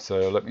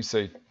 So let me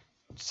see.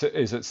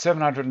 Is it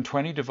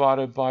 720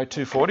 divided by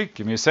 240?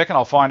 Give me a second.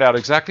 I'll find out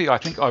exactly. I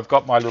think I've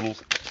got my little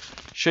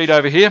sheet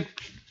over here.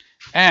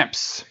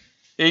 Amps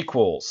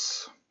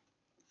equals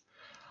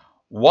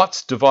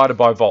watts divided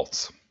by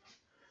volts.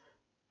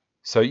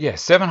 So yeah,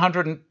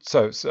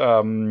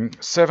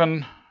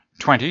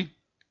 720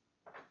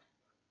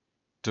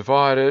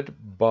 divided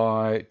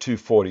by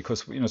 240,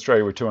 because in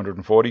Australia we're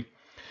 240.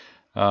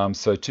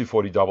 So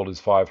 240 doubled is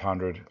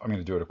 500. I'm going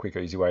to do it a quick,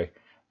 easy way.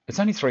 It's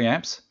only 3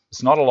 amps.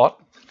 It's not a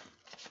lot,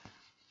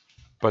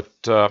 but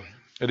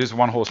it is a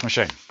 1-horse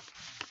machine.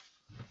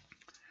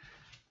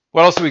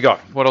 What else have we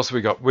got?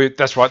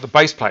 That's right, the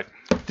base plate.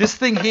 This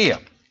thing here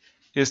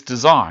is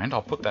designed.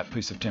 I'll put that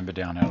piece of timber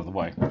down out of the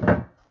way.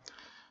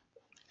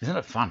 Isn't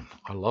it fun?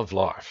 I love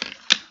live.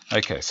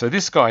 Okay, so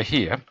this guy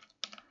here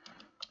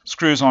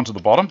screws onto the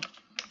bottom.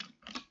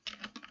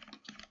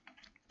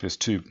 There's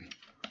 2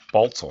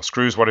 bolts or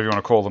screws, whatever you want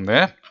to call them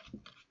there.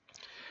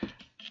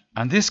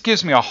 And this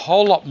gives me a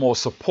whole lot more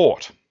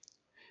support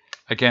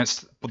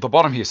against the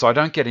bottom here, so I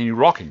don't get any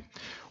rocking.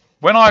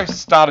 When I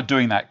started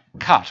doing that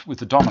cut with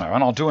the domino,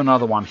 and I'll do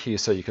another one here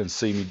so you can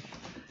see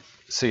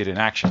it in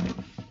action,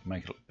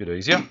 make it a bit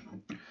easier.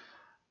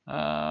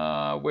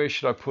 Where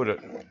should I put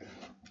it?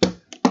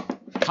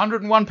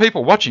 101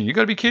 people watching. You've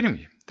got to be kidding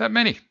me. That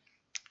many.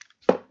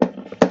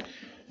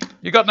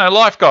 You got no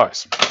life,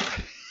 guys.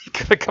 You've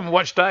got to come and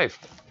watch Dave.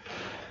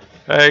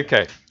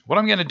 Okay. What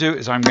I'm going to do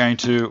is I'm going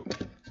to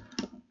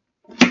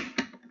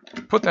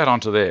put that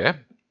onto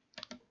there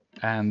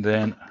and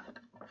then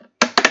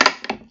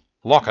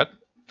lock it.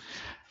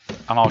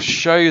 And I'll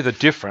show you the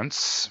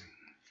difference.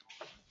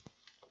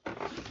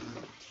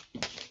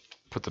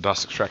 Put the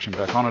dust extraction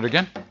back on it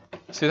again.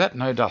 See that?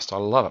 No dust. I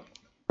love it.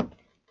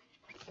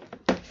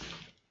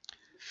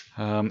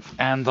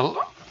 And the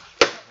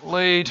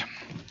lead,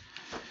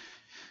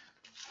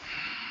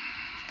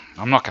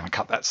 I'm not going to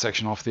cut that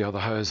section off the other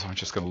hose, I'm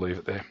just going to leave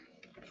it there.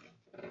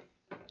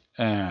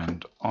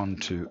 And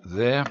onto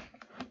there.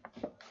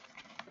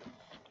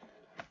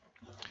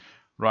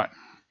 Right.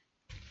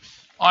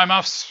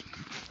 Eyemuffs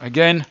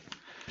again.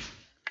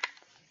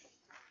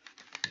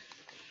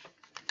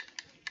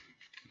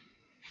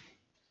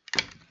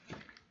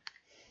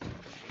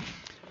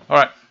 All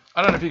right.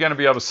 I don't know if you're going to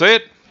be able to see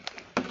it.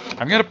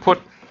 I'm going to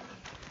put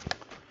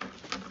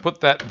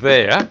that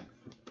there.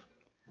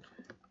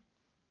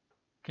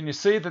 Can you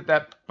see that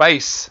that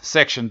base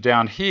section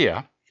down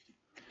here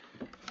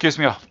gives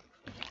me a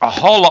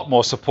whole lot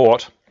more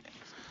support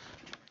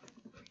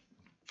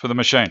for the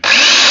machine.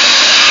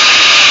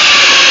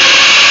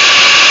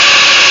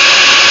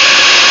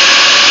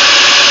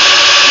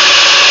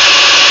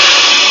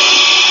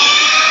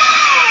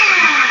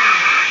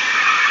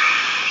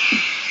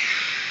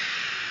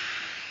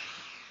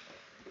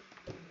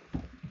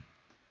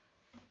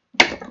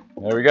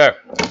 There we go.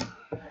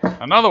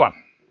 Another one.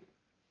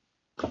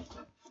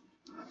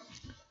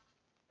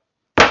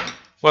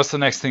 What's the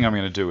next thing I'm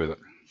going to do with it?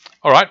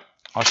 All right,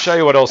 I'll show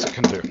you what else it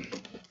can do.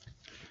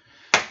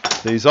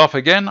 These off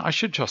again. I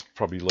should just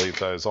probably leave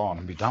those on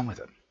and be done with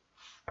it.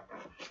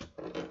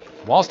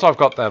 Whilst I've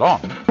got that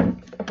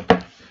on,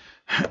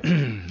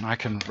 I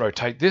can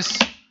rotate this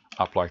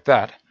up like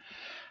that.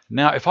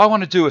 Now, if I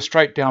want to do a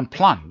straight down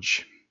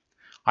plunge,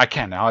 I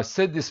can. Now, I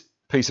said this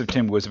piece of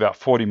timber was about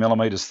 40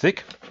 millimeters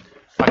thick.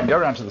 I can go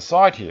around to the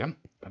side here.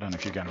 I don't know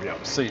if you're going to be able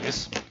to see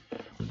this,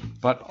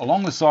 but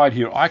along the side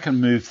here, I can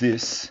move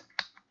this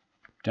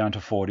down to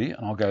 40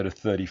 and I'll go to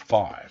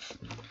 35.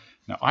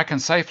 Now I can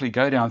safely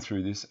go down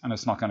through this and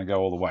it's not going to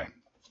go all the way.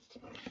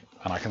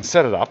 And I can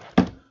set it up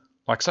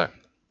like so.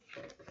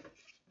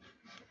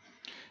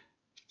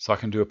 So I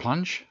can do a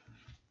plunge,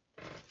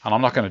 and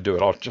I'm not going to do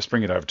it. I'll just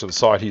bring it over to the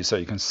side here so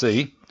you can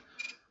see.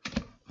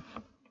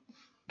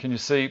 Can you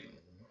see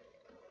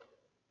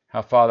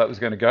how far that was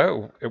going to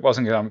go? It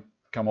wasn't going to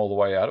come all the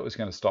way out. It was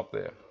going to stop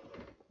there.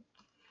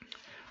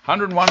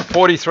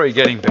 101.43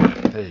 getting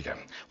better. There you go.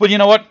 Well, you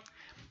know what?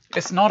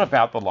 It's not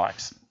about the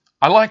likes.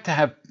 I like to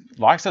have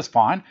likes. That's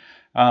fine.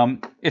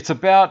 It's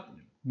about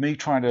me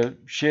trying to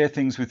share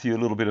things with you, a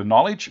little bit of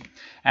knowledge.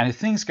 And if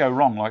things go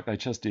wrong, like they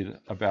just did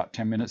about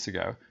 10 minutes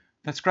ago,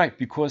 that's great,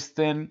 because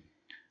then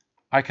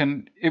I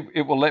can.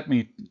 It will let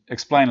me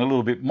explain a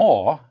little bit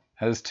more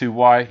as to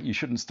why you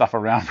shouldn't stuff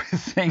around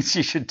with things.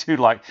 You should do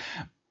like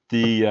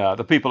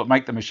the people that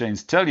make the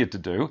machines tell you to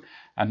do,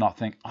 and not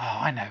think, oh,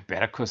 I know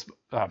better, because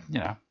you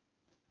know,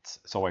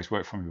 it's always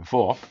worked for me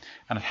before,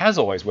 and it has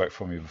always worked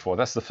for me before.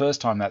 That's the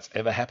first time that's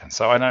ever happened.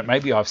 So I don't.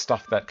 Maybe I've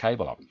stuffed that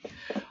cable up.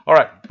 All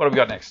right, what have we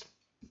got next?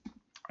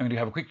 I'm going to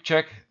have a quick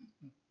check,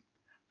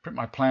 print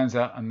my plans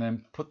out, and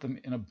then put them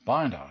in a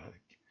binder.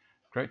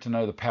 Great to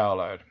know the power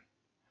load.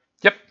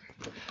 Yep.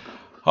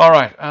 All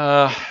right.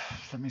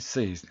 Let me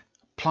see.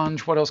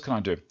 Plunge. What else can I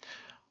do?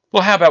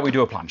 Well, how about we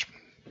do a plunge?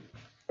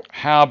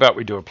 How about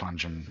we do a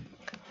plunge, and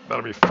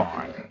that'll be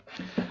fine.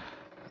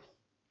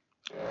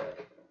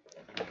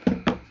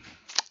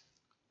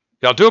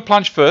 Yeah, I'll do a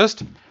plunge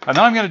first, and then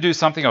I'm going to do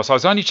something else. I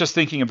was only just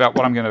thinking about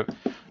what I'm going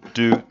to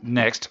do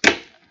next.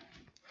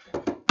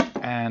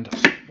 And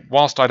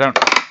whilst I don't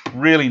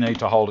really need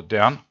to hold it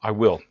down, I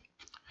will.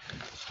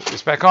 Put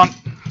this back on.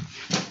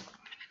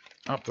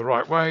 Up the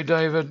right way,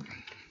 David.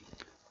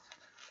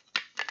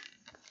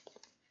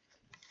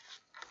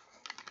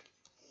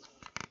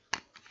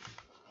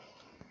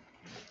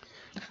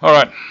 All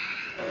right.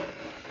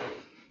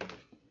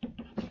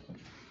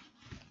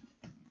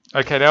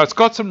 Okay, now it's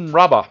got some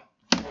rubber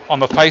on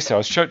the face there.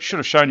 I should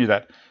have shown you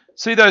that.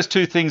 See those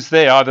two things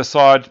there either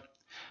side?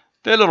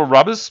 They're little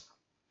rubbers.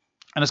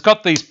 And it's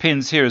got these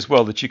pins here as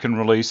well that you can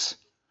release.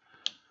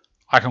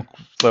 I can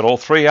let all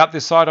three out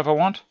this side if I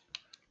want.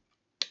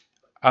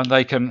 And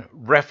they can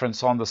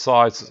reference on the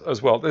sides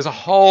as well. There's a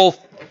whole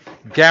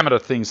gamut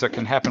of things that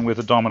can happen with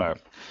a domino.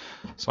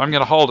 So I'm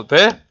going to hold it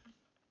there.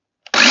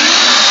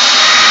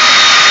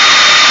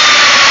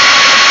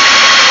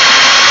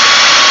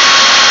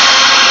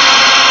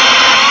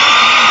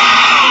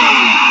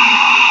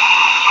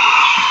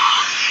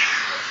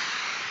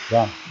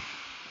 Done.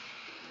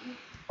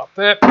 Up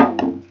there.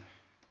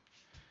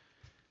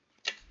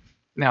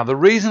 Now, the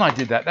reason I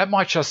did that, that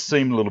might just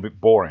seem a little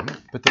bit boring,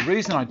 but the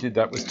reason I did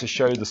that was to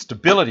show the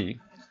stability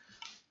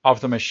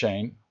of the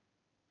machine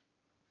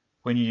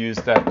when you use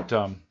that.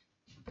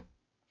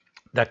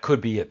 That could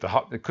be it.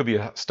 It could be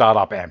a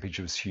startup ampage.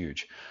 It was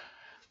huge.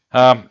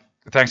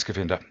 Thanks,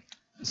 Kavinda.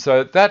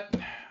 So that,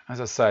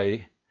 as I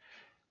say,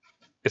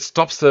 it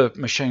stops the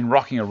machine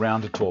rocking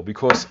around at all,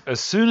 because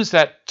as soon as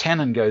that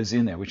tenon goes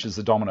in there, which is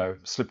the domino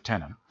slip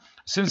tenon,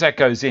 as soon as that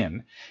goes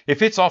in,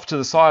 if it's off to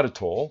the side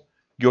at all,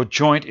 your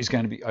joint is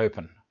going to be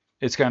open.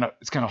 It's going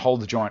to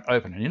hold the joint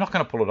open, and you're not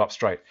going to pull it up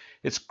straight.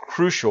 It's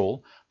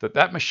crucial that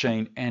that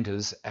machine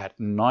enters at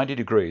 90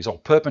 degrees or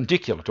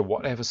perpendicular to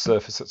whatever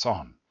surface it's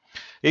on.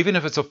 Even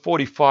if it's a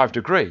 45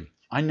 degree,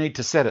 I need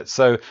to set it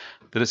so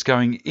that it's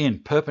going in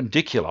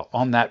perpendicular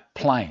on that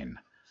plane,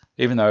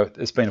 even though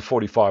it's been a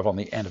 45 on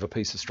the end of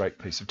a straight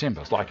piece of timber.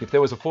 It's like if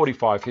there was a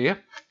 45 here,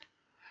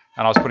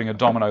 and I was putting a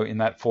domino in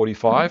that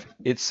 45,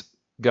 it's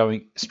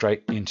going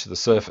straight into the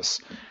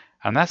surface.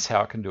 And that's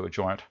how I can do a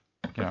joint,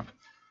 you know,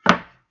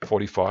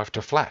 45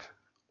 to flat.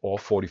 or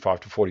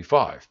 45 to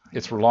 45.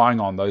 It's relying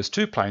on those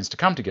two planes to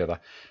come together,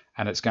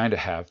 and it's going to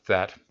have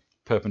that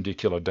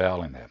perpendicular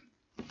dowel in there.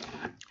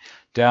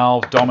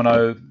 Dowel,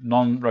 domino,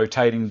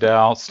 non-rotating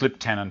dowel, slip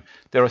tenon.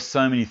 There are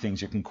so many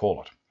things you can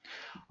call it.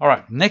 All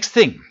right, next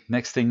thing.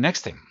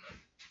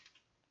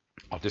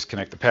 I'll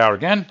disconnect the power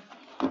again.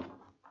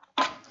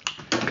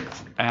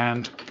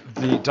 And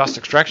the dust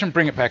extraction,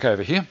 bring it back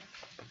over here.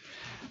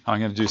 I'm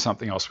going to do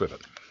something else with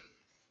it.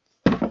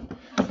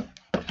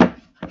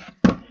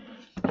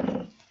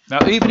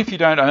 Now, even if you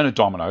don't own a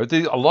domino,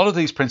 a lot of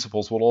these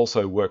principles will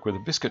also work with a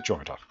biscuit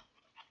jointer.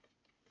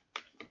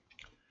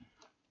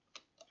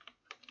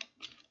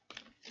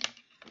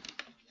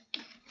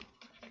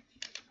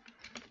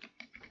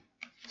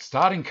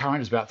 Starting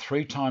current is about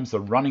 3 times the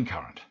running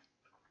current.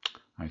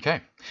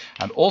 Okay,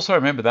 and also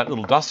remember that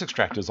little dust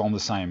extractor is on the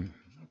same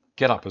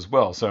getup as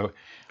well. So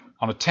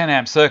on a 10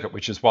 amp circuit,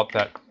 which is what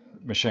that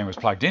machine was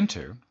plugged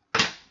into,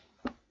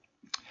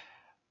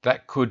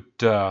 that could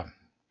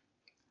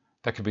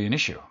be an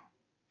issue.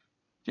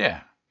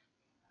 Yeah.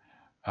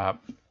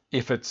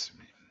 If it's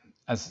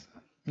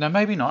no,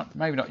 maybe not.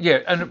 Yeah,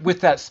 and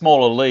with that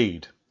smaller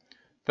lead,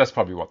 that's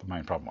probably what the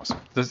main problem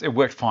was. It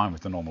worked fine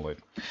with the normal lead.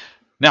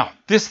 Now,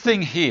 this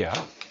thing here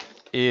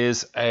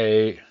is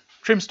a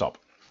trim stop.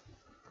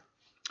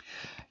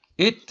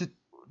 It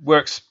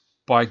works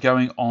by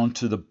going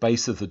onto the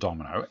base of the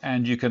domino,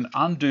 and you can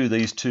undo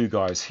these two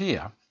guys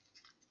here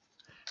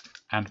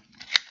and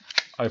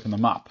open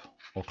them up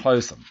or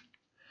close them.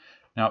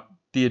 Now,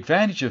 the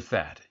advantage of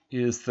that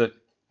is that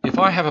if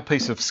I have a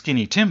piece of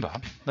skinny timber,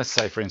 let's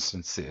say for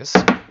instance this,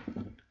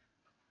 and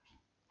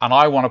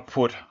I want to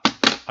put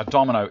a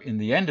domino in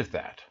the end of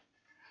that,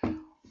 and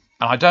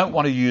I don't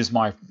want to use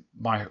my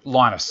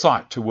line of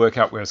sight to work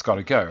out where it's got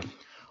to go,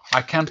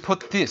 I can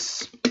put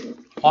this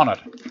on it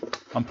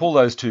and pull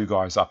those two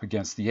guys up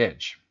against the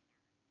edge.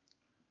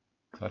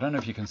 So I don't know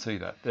if you can see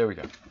that. There we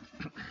go.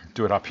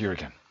 Do it up here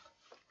again.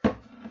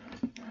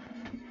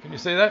 Can you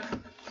see that?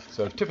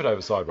 So tip it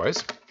over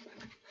sideways.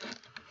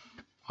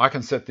 I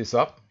can set this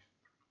up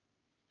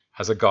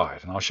as a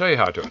guide, and I'll show you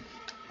how to do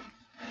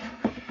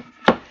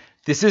it.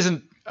 This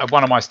isn't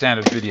one of my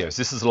standard videos.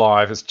 This is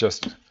live. It's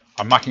just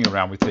I'm mucking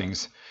around with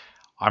things.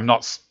 I'm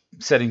not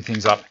setting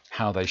things up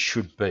how they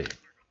should be.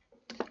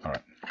 All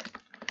right.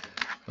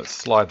 Let's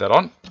slide that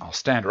on. I'll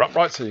stand her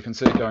upright so you can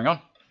see it going on.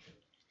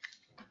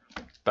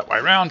 That way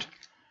around.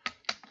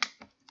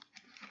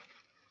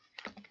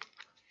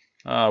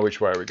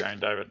 Which way are we going,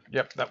 David?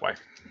 Yep, that way.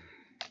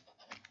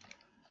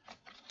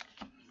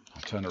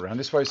 I'll turn it around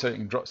this way so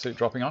you can see it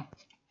dropping on.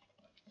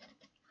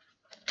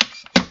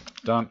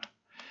 Done.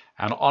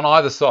 And on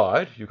either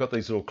side, you've got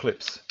these little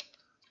clips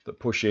that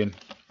push in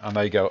and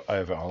they go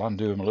over. I'll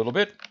undo them a little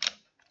bit.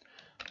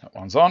 That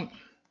one's on.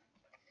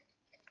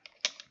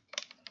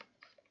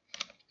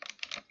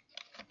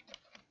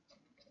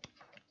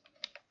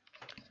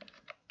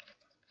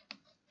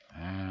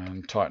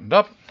 And tightened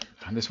up.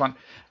 And this one.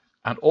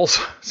 And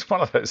also, it's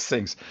one of those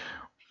things,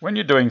 when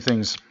you're doing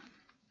things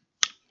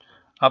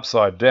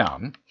upside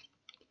down,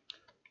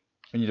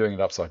 when you're doing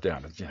it upside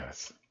down, you know,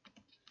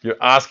 you're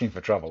asking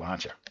for trouble,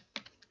 aren't you?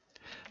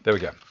 There we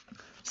go.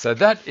 So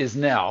that is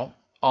now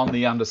on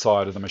the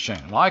underside of the machine.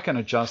 And I can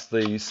adjust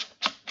these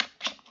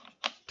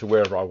to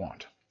wherever I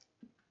want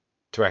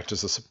to act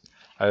as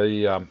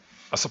a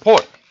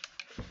support.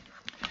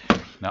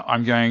 Now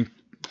I'm going,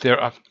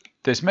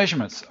 there's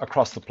measurements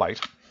across the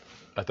plate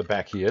at the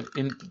back here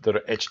that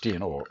are etched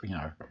in or, you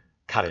know,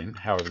 cut in,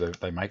 however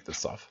they make the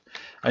stuff.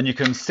 And you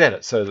can set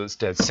it so that it's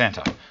dead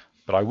center.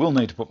 But I will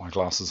need to put my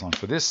glasses on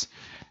for this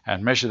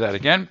and measure that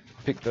again.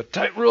 Pick the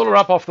tape ruler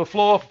up off the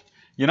floor.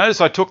 You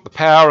notice I took the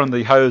power and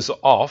the hose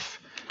off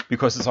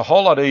because it's a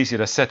whole lot easier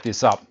to set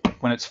this up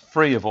when it's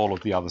free of all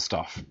of the other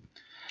stuff.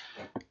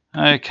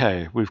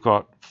 Okay, we've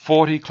got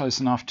 40 close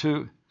enough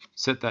to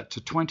set that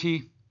to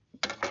 20.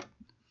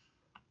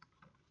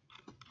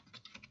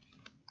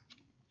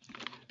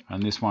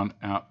 And this one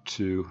out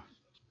to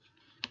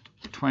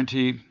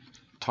 20.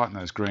 Tighten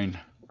those green.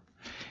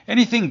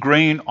 Anything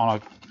green on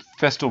a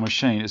Festool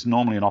machine is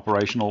normally an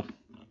operational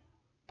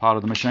part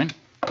of the machine.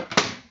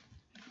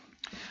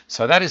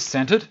 So that is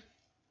centered,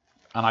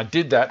 and I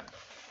did that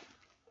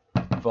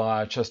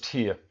by just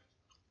here.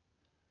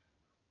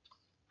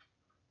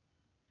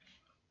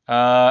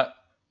 20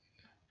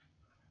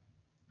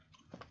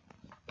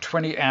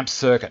 amp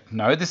circuit.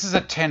 No, this is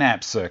a 10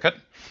 amp circuit,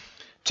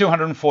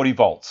 240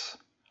 volts.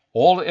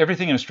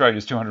 Everything in Australia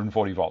is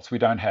 240 volts. We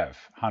don't have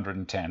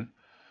 110.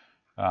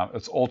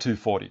 It's all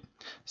 240.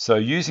 So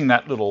using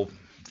that little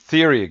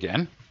theory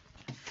again,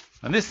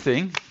 and this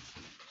thing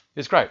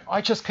is great.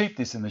 I just keep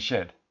this in the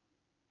shed.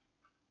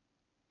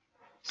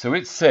 So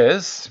it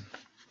says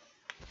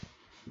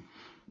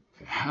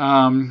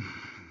how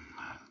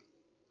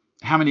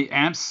many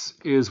amps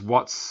is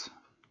watts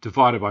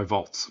divided by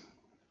volts.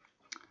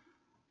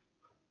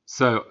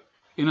 So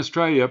in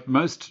Australia,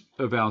 most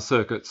of our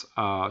circuits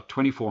are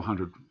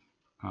 2400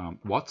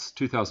 watts,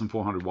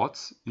 2400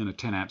 watts in a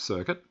 10 amp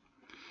circuit.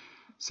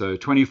 So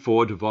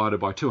 24 divided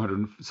by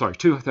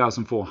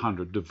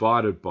 2,400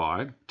 divided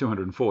by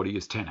 240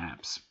 is 10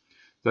 amps.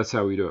 That's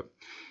how we do it.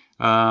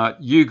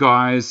 You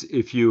guys,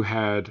 if you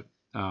had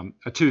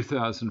a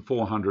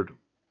 2,400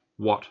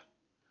 watt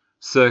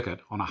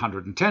circuit on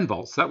 110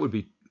 volts, that would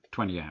be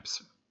 20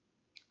 amps.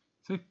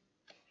 See?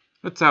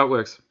 That's how it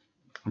works.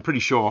 I'm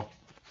pretty sure.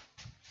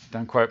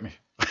 Don't quote me.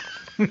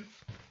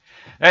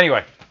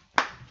 Anyway,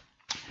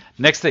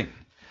 next thing.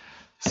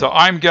 So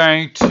I'm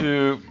going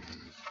to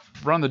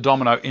run the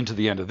domino into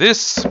the end of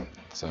this.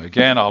 So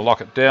again, I'll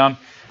lock it down.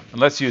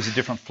 And let's use a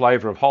different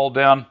flavor of hold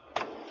down.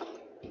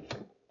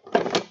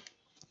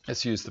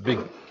 Let's use the big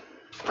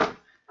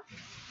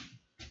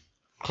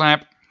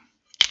clamp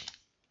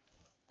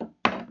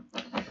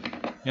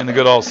in the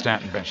good old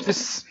Stanton bench.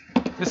 This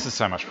is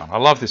so much fun. I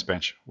love this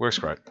bench. Works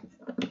great.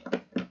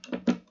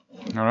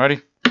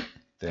 Alrighty,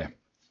 there.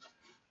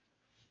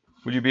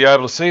 Will you be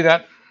able to see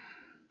that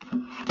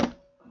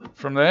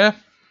from there?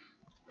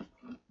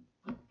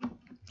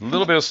 A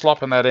little bit of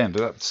slop in that end.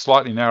 That's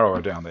slightly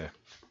narrower down there.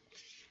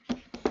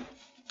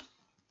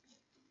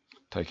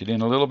 Take it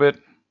in a little bit.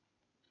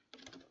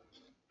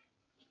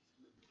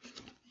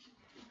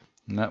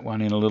 And that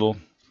one in a little.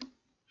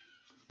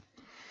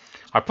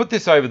 I put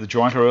this over the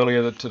jointer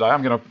earlier today.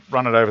 I'm going to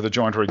run it over the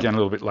jointer again a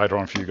little bit later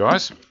on for you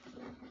guys.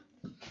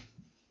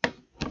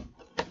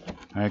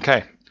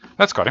 Okay,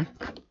 that's got him.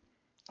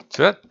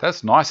 See that?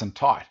 That's nice and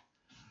tight.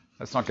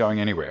 That's not going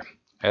anywhere.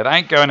 It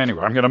ain't going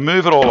anywhere. I'm going to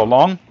move it all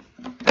along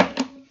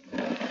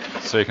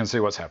so you can see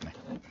what's happening.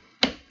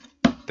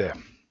 There.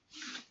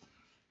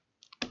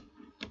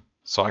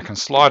 So I can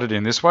slide it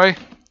in this way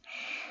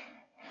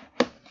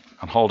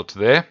and hold it to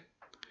there.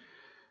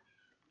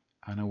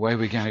 And away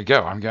we're going to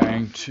go. I'm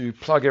going to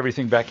plug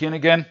everything back in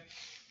again,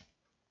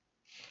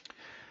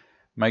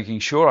 making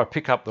sure I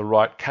pick up the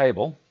right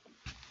cable.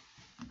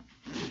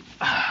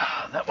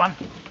 That one.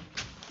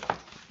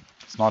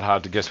 It's not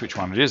hard to guess which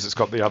one it is. It's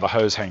got the other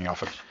hose hanging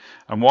off it.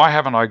 And why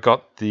haven't I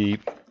got the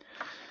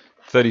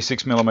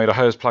 36mm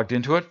hose plugged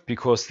into it?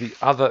 Because the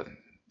other,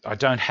 I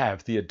don't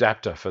have the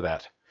adapter for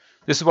that.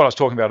 This is what I was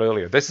talking about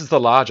earlier. This is the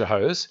larger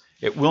hose.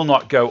 It will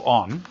not go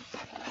on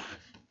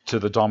to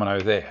the domino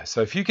there.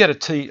 So if you get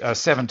a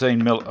 17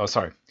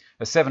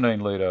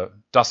 litre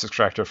dust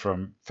extractor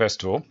from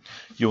Festool,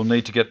 you'll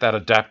need to get that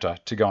adapter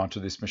to go onto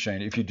this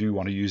machine if you do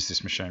want to use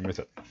this machine with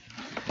it.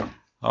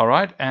 All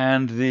right,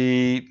 and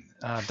the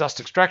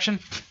dust extraction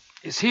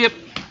is here.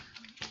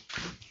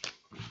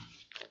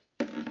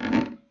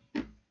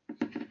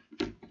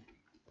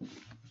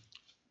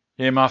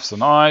 Earmuffs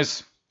and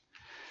eyes,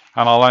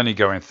 and I'll only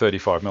go in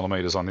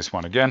 35mm on this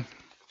one again.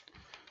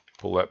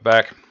 Pull that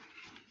back.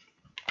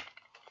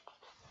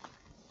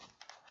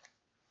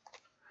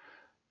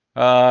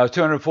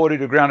 240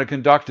 to grounded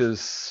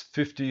conductors,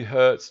 50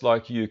 hertz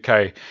like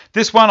UK.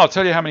 This one, I'll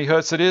tell you how many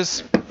hertz it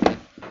is.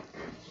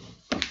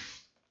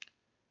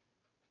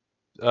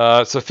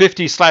 It's a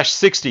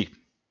 50/60.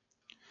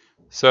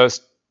 So it's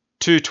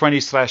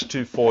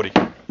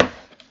 220/240.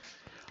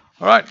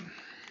 All right.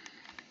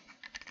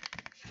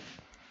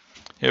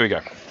 Here we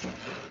go.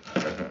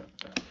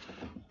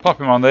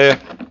 Pop him on there.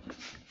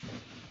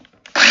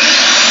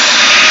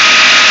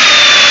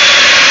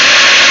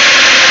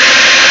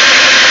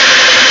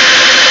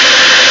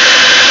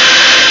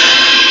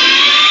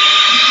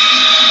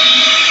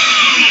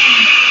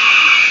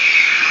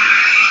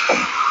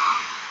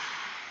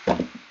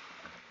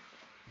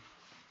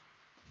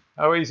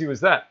 How easy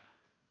was that?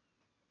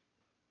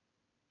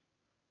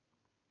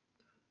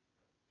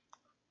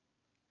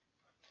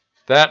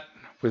 That,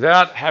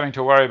 without having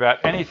to worry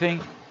about anything,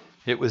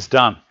 it was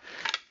done.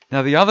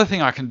 Now the other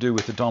thing I can do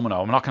with the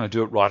domino, I'm not going to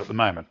do it right at the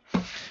moment.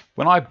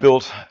 When I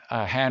built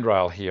a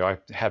handrail here, I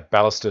have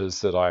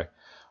balusters that I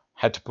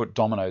had to put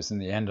dominoes in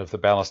the end of the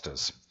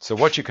balusters. So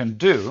what you can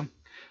do,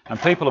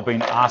 and people have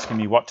been asking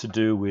me what to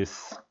do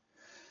with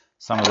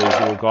some of these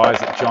little guys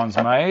that John's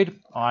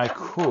made, I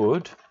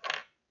could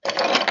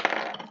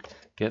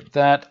get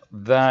that.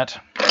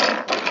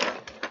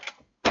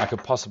 I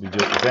could possibly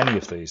do it with any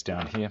of these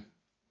down here.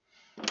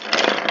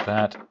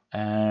 That,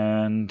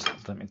 and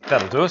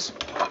that'll do us.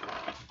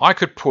 I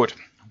could put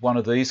one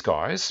of these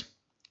guys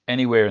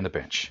anywhere in the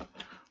bench.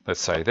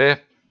 Let's say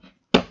there.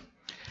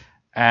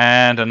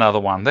 And another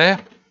one there.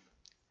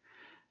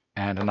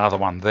 And another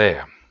one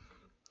there.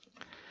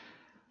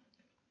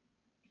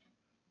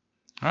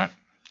 All right.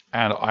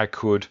 And I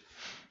could,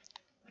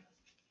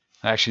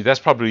 actually that's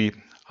probably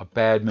a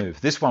bad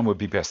move. This one would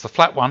be best. The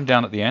flat one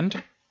down at the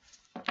end,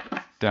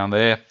 down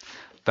there,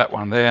 that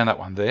one there, and that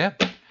one there.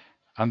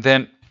 And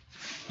then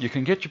you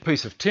can get your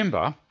piece of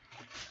timber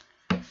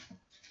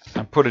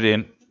and put it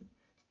in,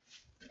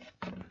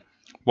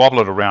 wobble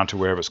it around to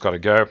wherever it's got to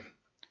go.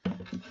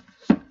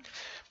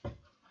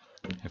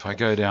 If I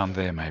go down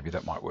there, maybe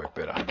that might work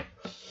better.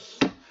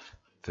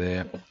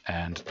 There,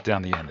 and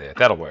down the end there.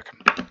 That'll work.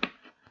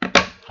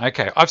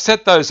 Okay, I've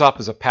set those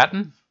up as a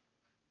pattern.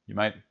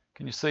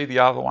 Can you see the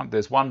other one?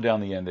 There's one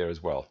down the end there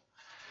as well.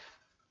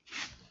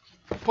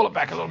 Pull it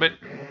back a little bit.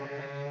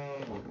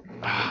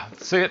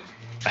 See it?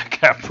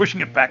 Okay, I'm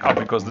pushing it back up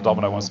because the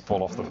domino wants to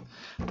fall off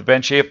the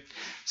bench here.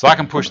 So I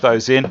can push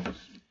those in.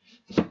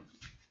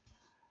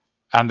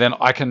 And then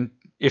I can,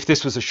 if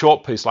this was a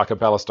short piece like a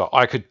baluster,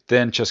 I could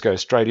then just go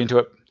straight into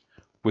it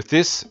with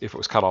this, if it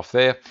was cut off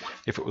there.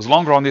 If it was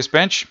longer on this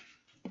bench,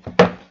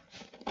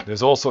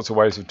 there's all sorts of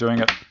ways of doing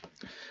it.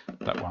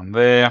 That one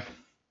there.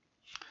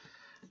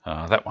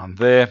 That one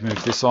there.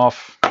 Move this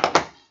off.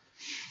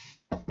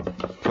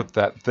 Put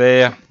that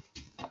there.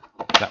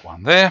 That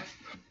one there.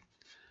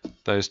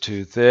 Those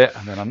two there.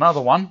 And then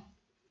another one.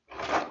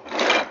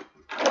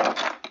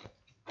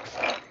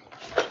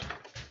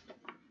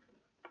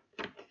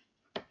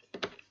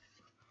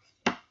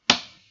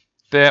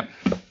 There.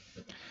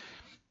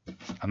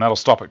 And that'll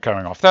stop it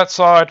going off that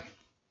side.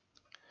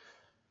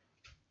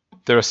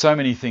 There are so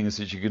many things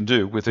that you can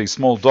do with these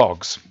small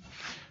dogs.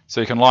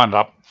 So you can line it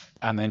up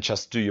and then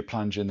just do your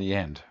plunge in the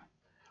end.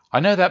 I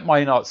know that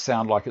may not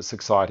sound like it's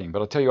exciting, but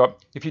I'll tell you what,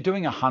 if you're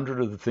doing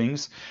 100 of the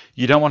things,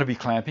 you don't want to be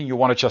clamping. You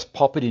want to just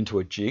pop it into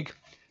a jig,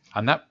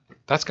 and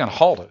that's going to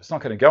hold it. It's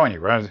not going to go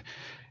anywhere.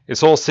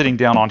 It's all sitting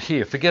down on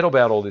here. Forget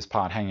about all this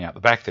part hanging out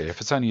the back there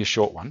if it's only a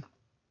short one.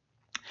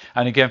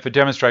 And again, for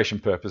demonstration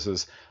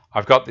purposes,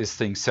 I've got this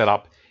thing set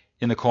up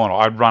in the corner.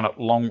 I'd run it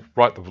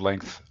right the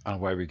length, and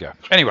away we go.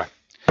 Anyway,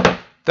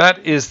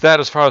 that is that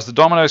as far as the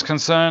domino is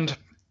concerned.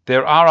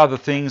 There are other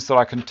things that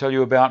I can tell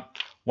you about.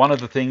 One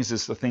of the things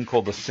is the thing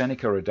called the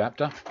Seneca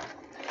adapter,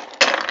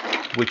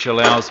 which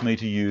allows me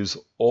to use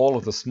all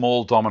of the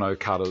small domino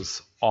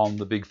cutters on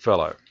the big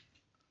fellow.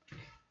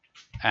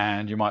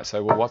 And you might say,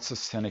 well, what's a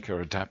Seneca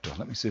adapter?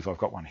 Let me see if I've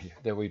got one here.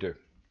 There we do.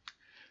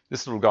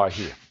 This little guy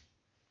here.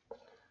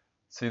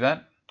 See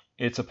that?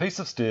 It's a piece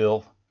of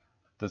steel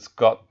that's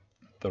got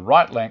the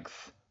right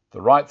length,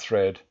 the right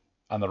thread,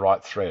 and the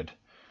right thread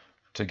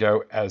to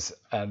go as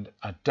an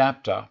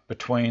adapter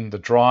between the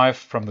drive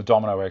from the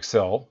Domino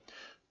XL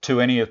to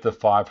any of the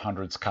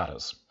 500s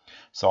cutters.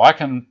 So I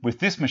can, with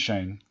this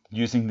machine,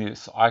 using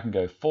this, I can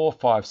go 4,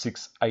 5,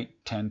 6,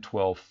 8, 10,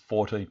 12,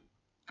 14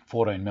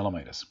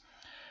 millimeters.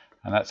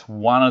 And that's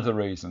one of the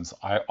reasons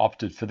I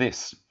opted for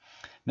this.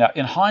 Now,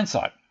 in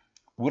hindsight,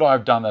 would I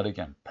have done that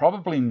again?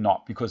 Probably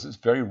not, because it's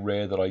very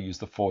rare that I use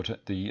the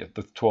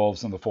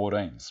 12s and the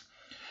 14s.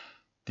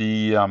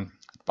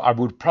 I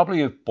would probably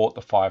have bought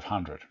the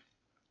 500.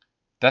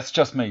 That's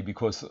just me,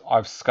 because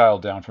I've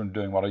scaled down from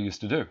doing what I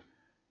used to do.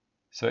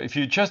 So if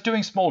you're just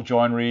doing small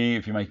joinery,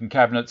 if you're making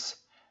cabinets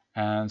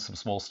and some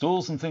small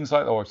stools and things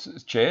like that, or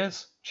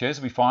chairs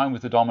will be fine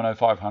with the Domino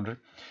 500.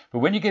 But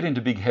when you get into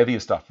big, heavier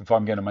stuff, if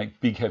I'm going to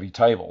make big, heavy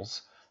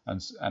tables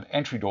and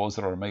entry doors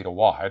that are 1 meter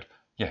wide,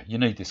 yeah, you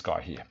need this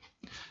guy here.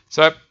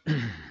 So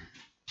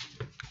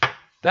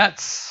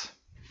that's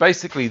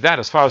basically that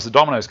as far as the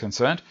Domino is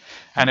concerned.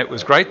 And it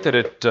was great that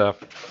it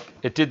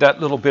did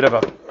that little bit of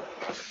a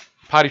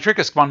party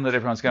trickist one that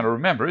everyone's going to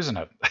remember, isn't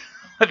it?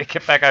 Let me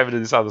get back over to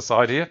this other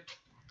side here.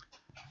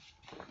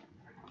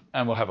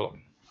 And we'll have a look.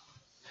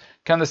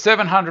 Can the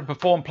 700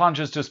 perform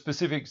plunges to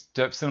specific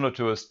steps similar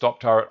to a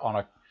stop turret on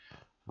a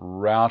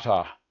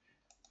router?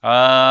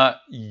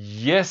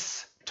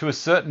 Yes, to a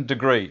certain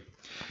degree.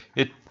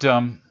 It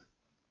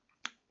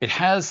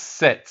has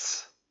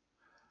sets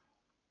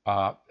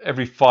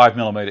every 5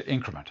 millimeter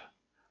increment.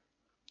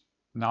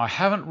 Now, I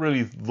haven't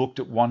really looked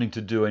at wanting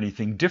to do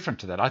anything different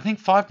to that. I think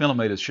 5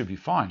 millimeters should be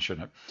fine,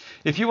 shouldn't it?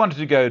 If you wanted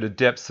to go to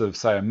depths of,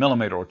 say, 1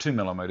 millimeter or 2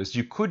 millimeters,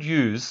 you could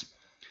use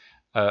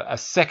a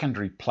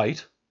secondary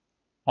plate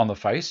on the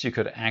face. You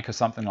could anchor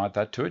something like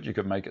that to it. You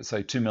could make it,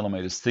 say, 2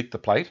 millimeters thick, the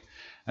plate,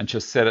 and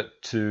just set it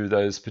to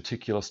those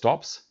particular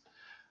stops.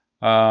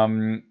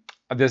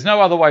 There's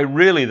no other way,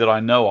 really, that I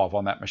know of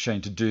on that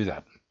machine to do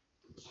that.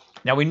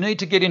 Now, we need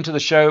to get into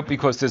the show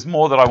because there's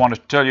more that I want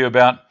to tell you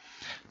about.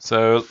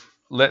 So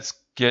let's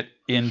get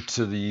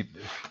into the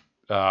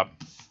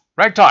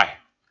ragtie.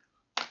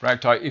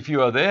 Ragtie, if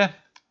you are there,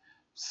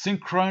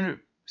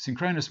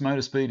 synchronous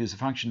motor speed is a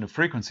function of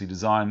frequency.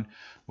 Design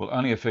will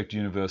only affect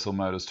universal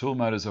motors. Tool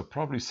motors are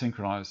probably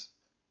synchronous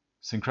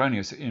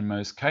in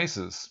most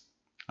cases.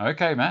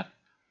 Okay, Matt.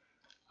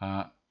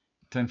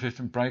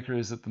 1015 breaker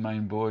is at the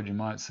main board. You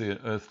might see an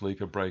earth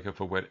leaker breaker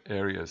for wet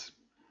areas.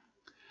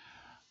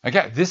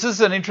 Okay, this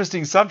is an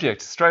interesting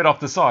subject straight off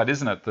the side,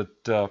 isn't it?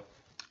 That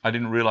I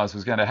didn't realize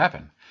was going to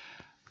happen.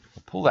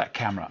 I'll pull that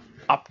camera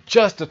up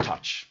just a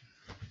touch.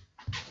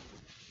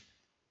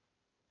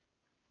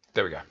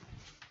 There we go.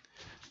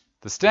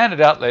 The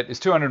standard outlet is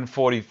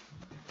 240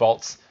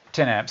 volts,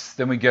 10 amps.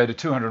 Then we go to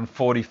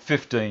 240,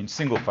 15,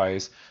 single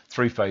phase,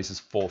 3 phases,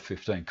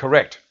 415.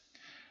 Correct.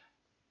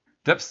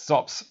 Depth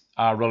stops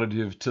are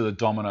relative to the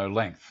domino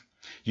length.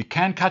 You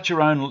can cut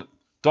your own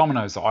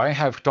dominoes. I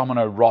have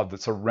domino rod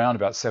that's around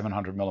about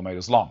 700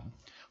 millimeters long,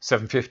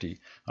 750,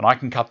 and I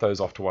can cut those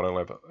off to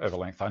whatever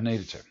length I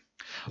needed to.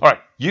 All right,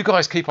 you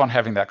guys keep on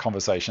having that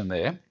conversation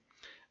there,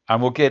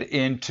 and we'll get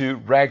into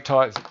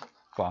ragtie.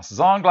 Glasses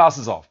on,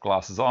 glasses off,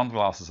 glasses on,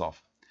 glasses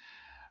off.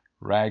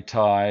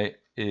 Ragtie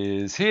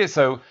is here.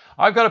 So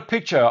I've got a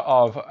picture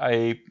of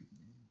a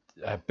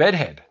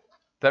bedhead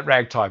that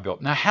Ragtie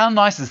built. Now, how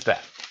nice is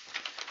that?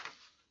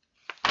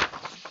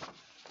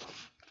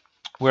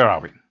 where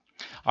are we?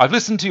 I've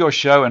listened to your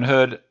show and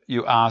heard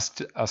you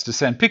asked us to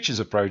send pictures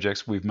of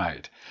projects we've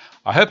made.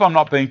 I hope I'm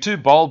not being too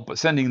bold, but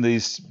sending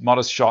these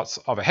modest shots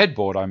of a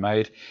headboard I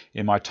made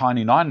in my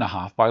tiny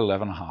 9.5 by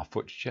 11.5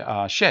 foot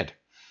shed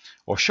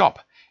or shop.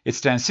 It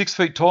stands 6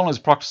 feet tall and is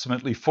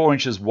approximately 4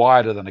 inches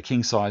wider than a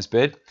king-size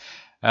bed.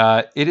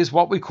 It is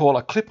what we call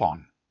a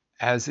clip-on,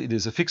 as it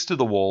is affixed to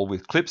the wall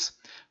with clips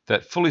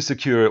that fully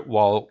secure it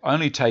while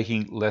only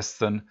taking less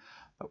than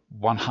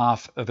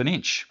 1/2 of an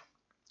inch.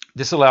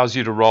 This allows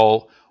you to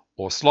roll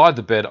or slide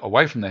the bed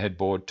away from the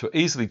headboard to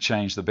easily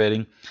change the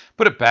bedding,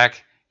 put it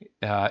back.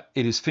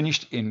 It is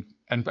finished in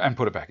and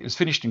put it back. It is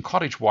finished in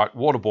cottage white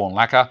waterborne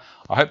lacquer.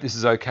 I hope this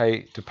is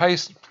okay to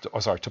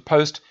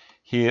post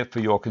here for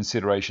your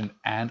consideration,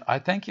 and I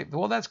thank you.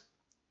 Well, that's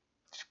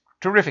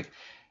terrific.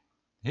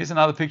 Here's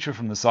another picture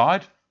from the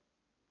side.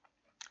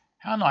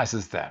 How nice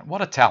is that?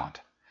 What a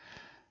talent.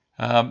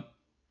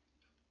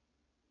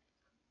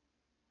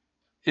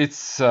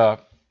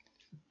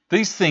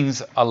 These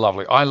things are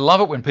lovely. I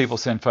love it when people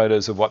send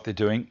photos of what they're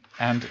doing.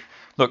 And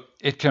look,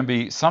 it can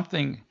be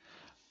something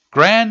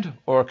grand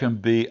or it can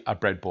be a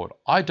breadboard.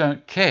 I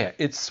don't care.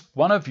 It's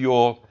one of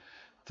your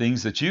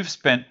things that you've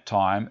spent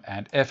time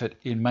and effort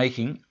in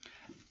making,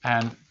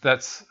 and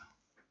that's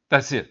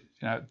it.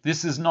 You know,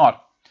 this is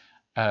not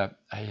a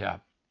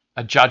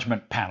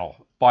judgment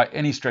panel by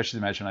any stretch of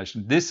the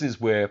imagination. This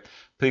is where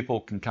people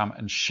can come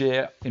and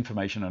share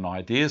information and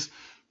ideas.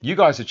 You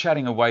guys are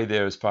chatting away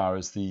there as far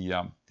as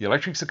the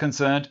electrics are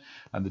concerned,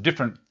 and the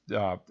different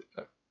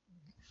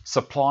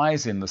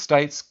supplies in the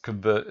States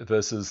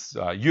versus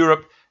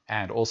Europe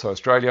and also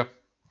Australia.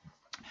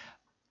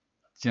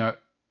 You know,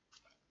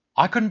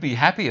 I couldn't be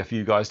happier for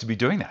you guys to be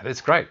doing that. It's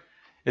great.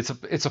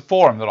 It's a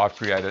forum that I've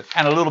created,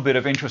 and a little bit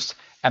of interest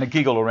and a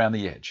giggle around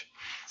the edge.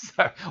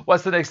 So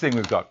what's the next thing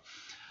we've got?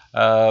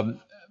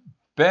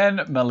 Ben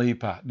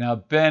Malipa. Now,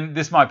 Ben,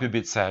 this might be a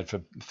bit sad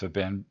for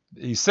Ben.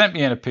 He sent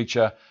me in a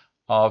picture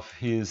of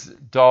his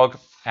dog,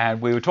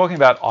 and we were talking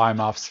about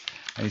eyemuffs,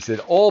 and he said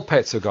all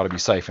pets have got to be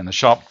safe in the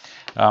shop.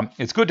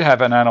 It's good to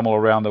have an animal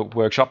around the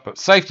workshop, but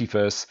safety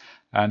first,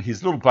 and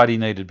his little buddy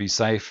needed to be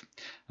safe.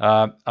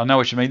 I know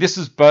what you mean. This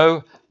is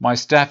Bo, my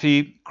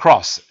Staffy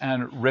Cross,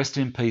 and rest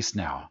in peace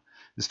now.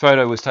 This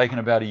photo was taken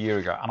about a year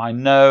ago, and I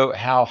know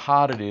how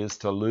hard it is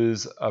to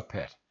lose a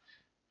pet.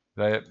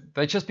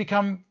 They just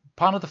become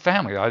part of the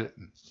family.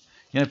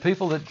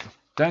 People that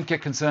don't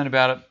get concerned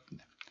about it,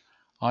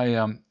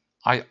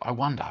 I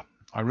wonder.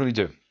 I really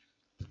do.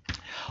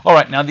 All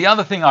right, now the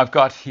other thing I've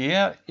got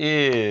here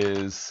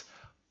is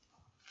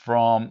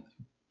from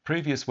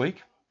previous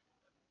week.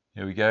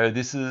 Here we go.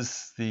 This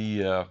is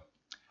the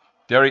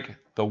Derek,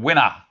 the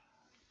winner.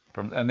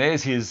 And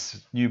there's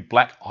his new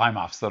black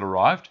eyemuffs that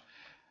arrived.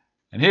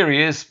 And here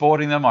he is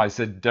sporting them. I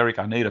said, Derek,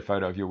 I need a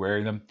photo of you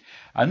wearing them.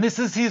 And this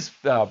is his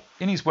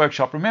in his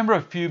workshop. Remember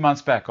a few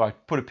months back, I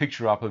put a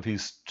picture up of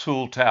his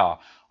tool tower.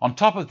 On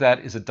top of that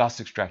is a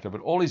dust extractor, but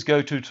all his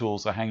go-to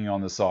tools are hanging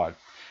on the side.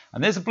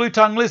 And there's a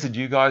blue-tongued lizard.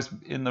 You guys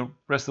in the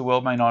rest of the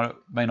world may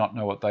not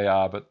know what they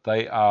are, but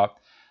they are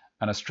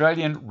an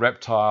Australian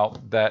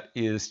reptile that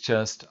is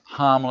just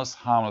harmless,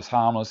 harmless,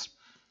 harmless.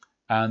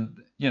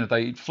 And,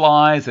 they eat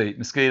flies, they eat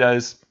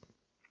mosquitoes,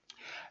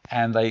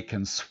 and they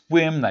can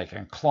swim, they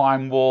can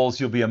climb walls.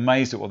 You'll be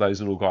amazed at what those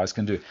little guys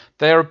can do.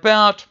 They're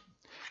about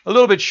a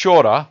little bit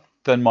shorter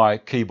than my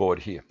keyboard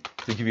here,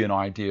 to give you an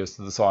idea as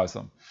to the size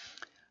of them.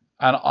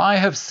 And I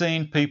have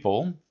seen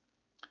people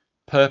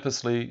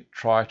purposely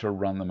try to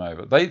run them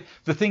over.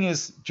 The thing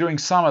is, during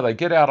summer, they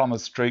get out on the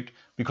street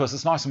because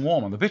it's nice and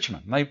warm on the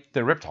bitumen.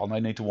 They're reptile and they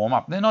need to warm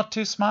up. They're not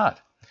too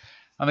smart.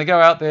 And they go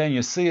out there and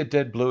you see a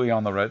dead bluey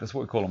on the road. That's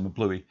what we call them, a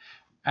bluey.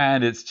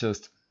 And it's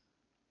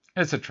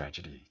a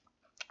tragedy.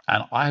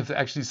 And I have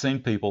actually seen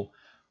people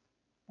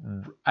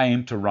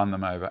aim to run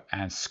them over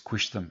and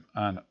squish them.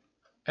 And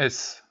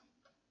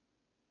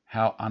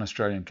how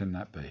un-Australian can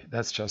that be?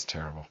 That's just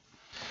terrible.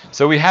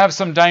 So we have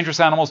some dangerous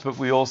animals, but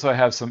we also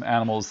have some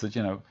animals that,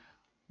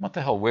 what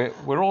the hell?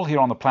 We're all here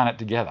on the planet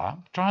together.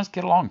 Try and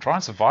get along. Try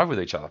and survive with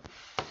each other.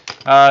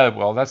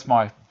 Well, that's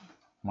my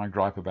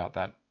gripe about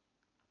that.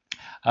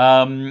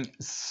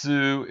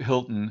 Sue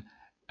Hilton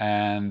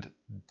and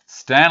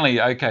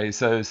Stanley. Okay,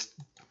 so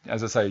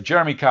as I say,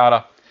 Jeremy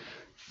Carter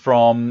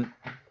from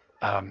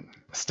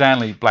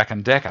Stanley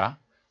Black & Decker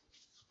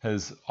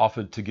has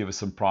offered to give us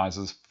some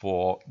prizes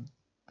for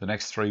the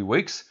next 3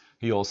 weeks.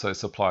 He also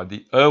supplied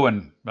the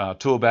Irwin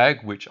tool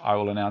bag, which I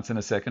will announce in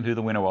a second who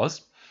the winner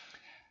was.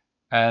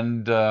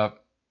 And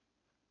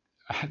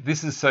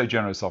this is so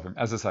generous of him.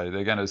 As I say,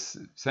 they're going to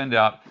send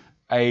out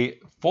a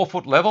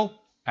 4-foot level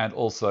and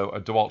also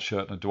a DeWalt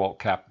shirt and a DeWalt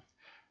cap.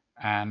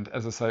 And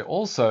as I say,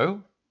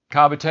 also,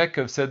 Carbotech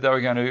have said they were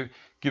going to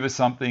give us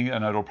something,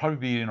 and it'll probably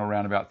be in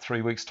around about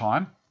 3 weeks'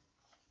 time.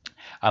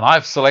 And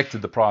I've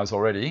selected the prize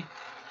already,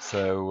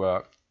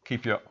 so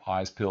keep your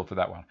eyes peeled for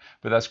that one.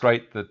 But that's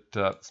great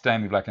that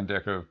Stanley Black &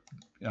 Decker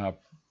have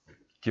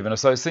given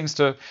us those things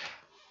to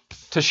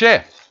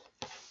share,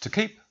 to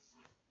keep.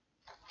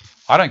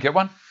 I don't get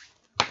one.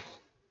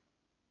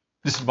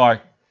 This is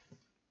my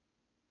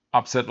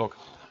upset look.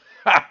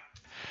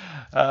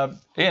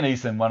 Ian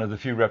Easton, one of the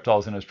few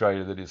reptiles in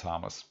Australia that is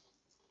harmless.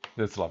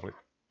 That's lovely.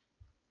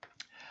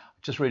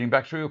 Just reading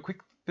back through a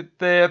quick bit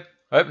there.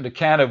 Opened a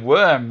can of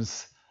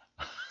worms.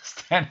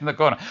 Stand in the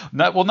corner.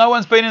 No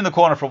one's been in the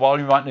corner for a while.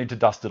 You might need to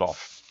dust it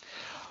off.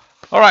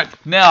 All right,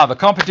 now the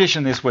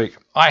competition this week.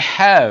 I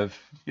have,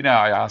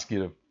 I ask you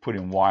to put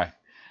in why.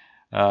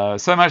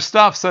 So much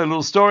stuff, so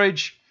little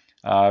storage.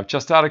 I've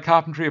just started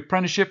carpentry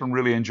apprenticeship and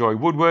really enjoy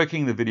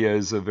woodworking. The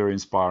videos are very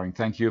inspiring.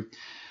 Thank you.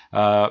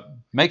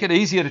 Make it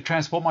easier to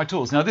transport my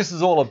tools. Now this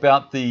is all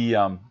about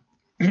the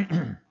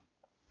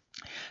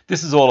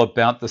this is all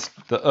about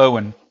the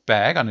Irwin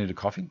bag. I need a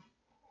coffee.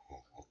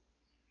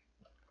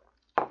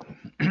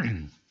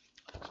 And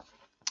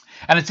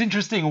it's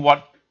interesting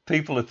what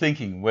people are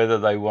thinking, whether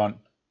they want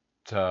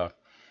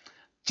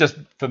just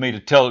for me to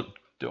tell,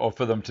 or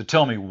for them to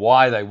tell me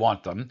why they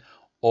want them,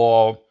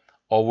 or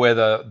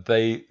whether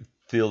they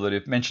feel that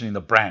if mentioning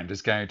the brand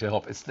is going to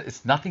help.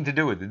 It's nothing to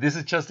do with it. This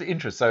is just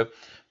interest. So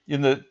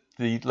in the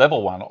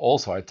level one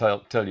also, I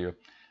tell you,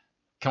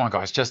 come on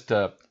guys, just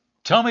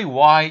tell me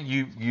why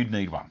you'd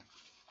need one.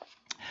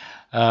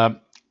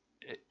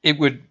 It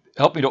would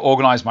help me to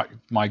organize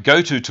my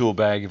go-to tool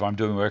bag. If I'm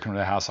doing work around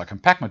the house, I can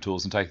pack my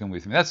tools and take them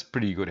with me. That's a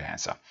pretty good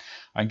answer.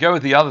 I can go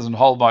with the others and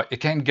hold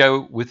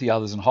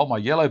my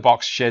yellow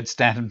box shed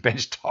Stanton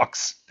bench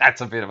docks.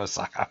 That's a bit of a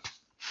sucker.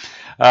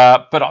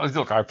 But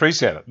look, I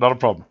appreciate it. Not a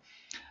problem.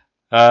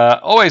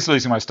 Always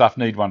losing my stuff.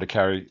 Need one to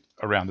carry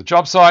around the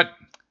job site.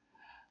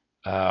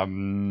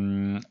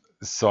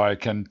 So I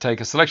can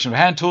take a selection of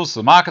hand tools to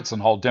the markets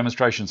and hold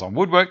demonstrations on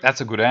woodwork.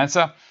 That's a good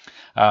answer.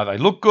 They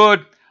look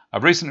good.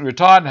 I've recently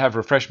retired and have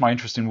refreshed my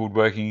interest in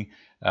woodworking.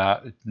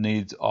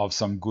 Needs of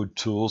some good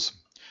tools.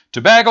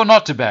 To bag or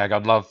not to bag,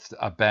 I'd love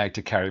a bag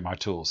to carry my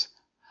tools.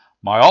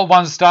 My old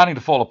one's are starting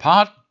to fall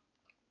apart.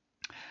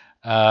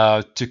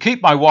 To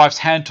keep my wife's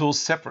hand tools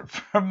separate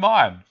from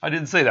mine. I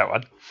didn't see that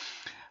one.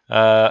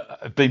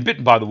 I've been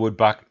bitten by the wood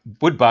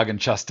bug and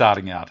just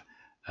starting out.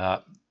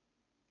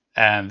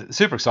 And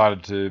super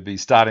excited to be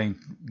starting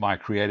my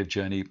creative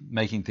journey,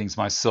 making things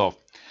myself.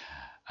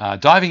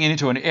 Diving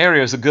into an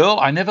area as a girl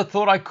I never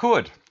thought I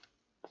could.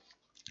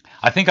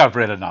 I think I've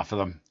read enough of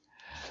them.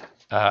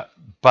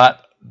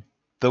 But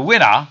the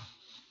winner,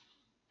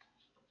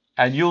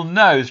 and you'll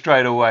know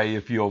straight away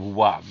if you've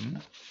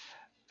won,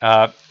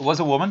 was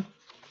a woman.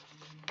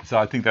 So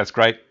I think that's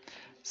great.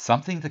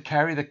 Something to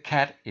carry the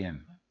cat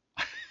in.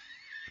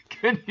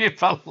 Can you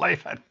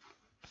believe it?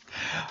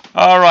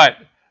 All right.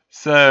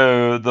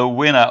 So the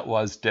winner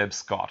was Deb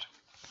Scott.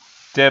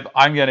 Deb,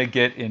 I'm going to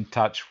get in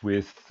touch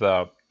with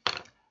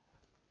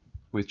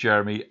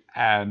Jeremy,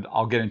 and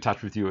I'll get in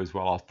touch with you as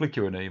well. I'll flick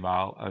you an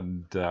email,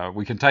 and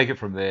we can take it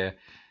from there.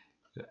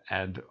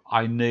 And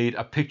I need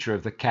a picture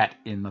of the cat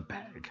in the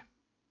bag.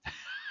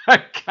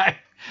 Okay,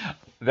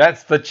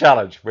 that's the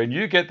challenge. When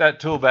you get that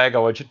tool bag, I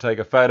want you to take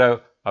a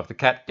photo of the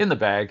cat in the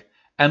bag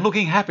and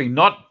looking happy,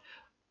 not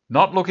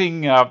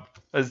looking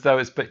as though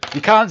it's...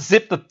 You can't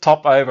zip the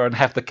top over and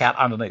have the cat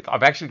underneath.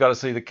 I've actually got to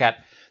see the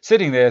cat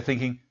sitting there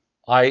thinking,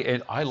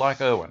 I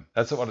like Irwin.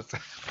 That's what it's...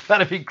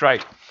 That'd be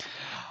great.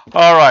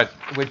 All right,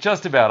 we're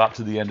just about up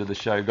to the end of the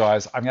show,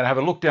 guys. I'm going to have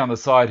a look down the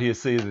side here,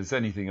 see if there's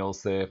anything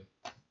else there.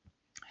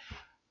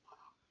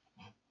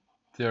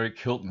 Derek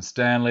Hilton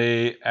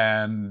Stanley,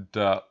 and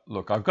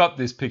look, I've got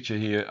this picture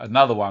here,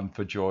 another one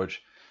for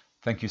George.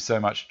 Thank you so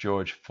much,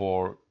 George,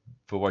 for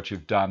what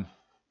you've done.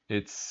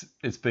 It's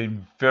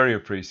been very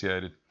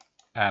appreciated,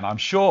 and I'm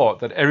sure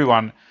that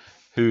everyone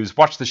who's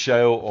watched the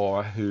show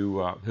or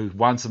who's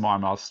won some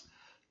eyemuffs,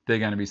 they're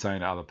going to be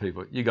saying to other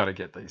people, you got to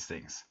get these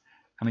things.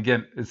 And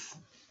again,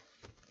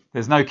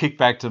 there's no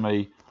kickback to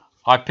me.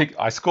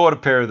 I scored a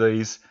pair of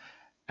these,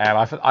 and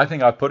I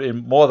think I put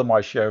in more than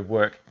my share of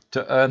work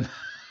to earn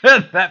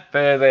that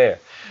pair there.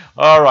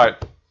 All right.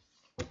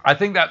 I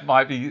think that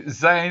might be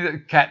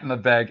saying cat in the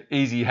bag,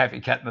 easy, happy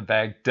cat in the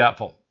bag,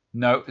 doubtful.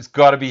 No, it's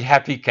got to be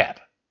happy cat.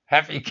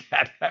 Happy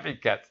cat, happy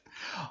cat.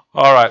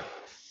 All right.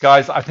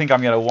 Guys, I think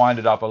I'm going to wind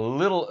it up a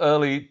little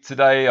early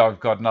today. I've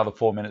got another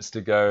 4 minutes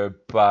to go,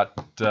 but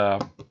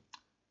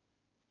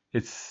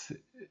it's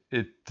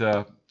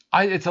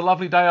a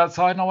lovely day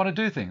outside and I want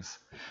to do things.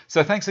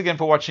 So thanks again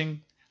for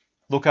watching.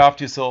 Look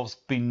after yourselves.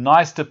 Be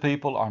nice to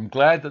people. I'm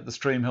glad that the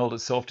stream held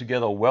itself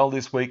together well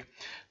this week.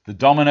 The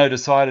domino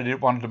decided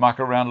it wanted to muck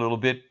around a little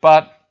bit,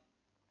 but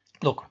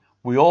look,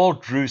 we all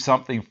drew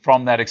something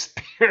from that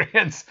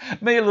experience.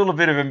 Me, a little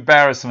bit of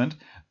embarrassment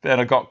that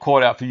I got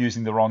caught out for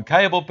using the wrong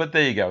cable, but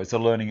there you go. It's a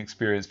learning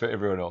experience for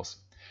everyone else.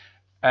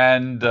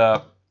 And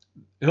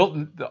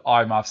Hilton, the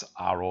eyemuffs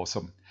are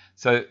awesome.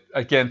 So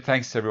again,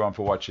 thanks to everyone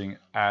for watching,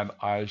 and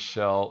I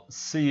shall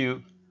see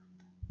you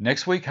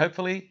next week,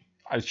 hopefully.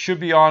 I should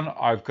be on.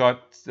 I've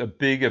got a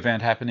big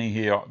event happening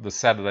here the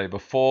Saturday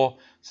before,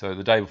 so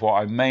the day before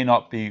I may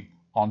not be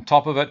on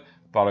top of it,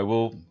 but I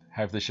will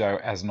have the show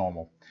as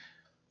normal.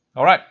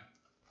 All right,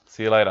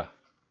 see you later.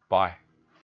 Bye.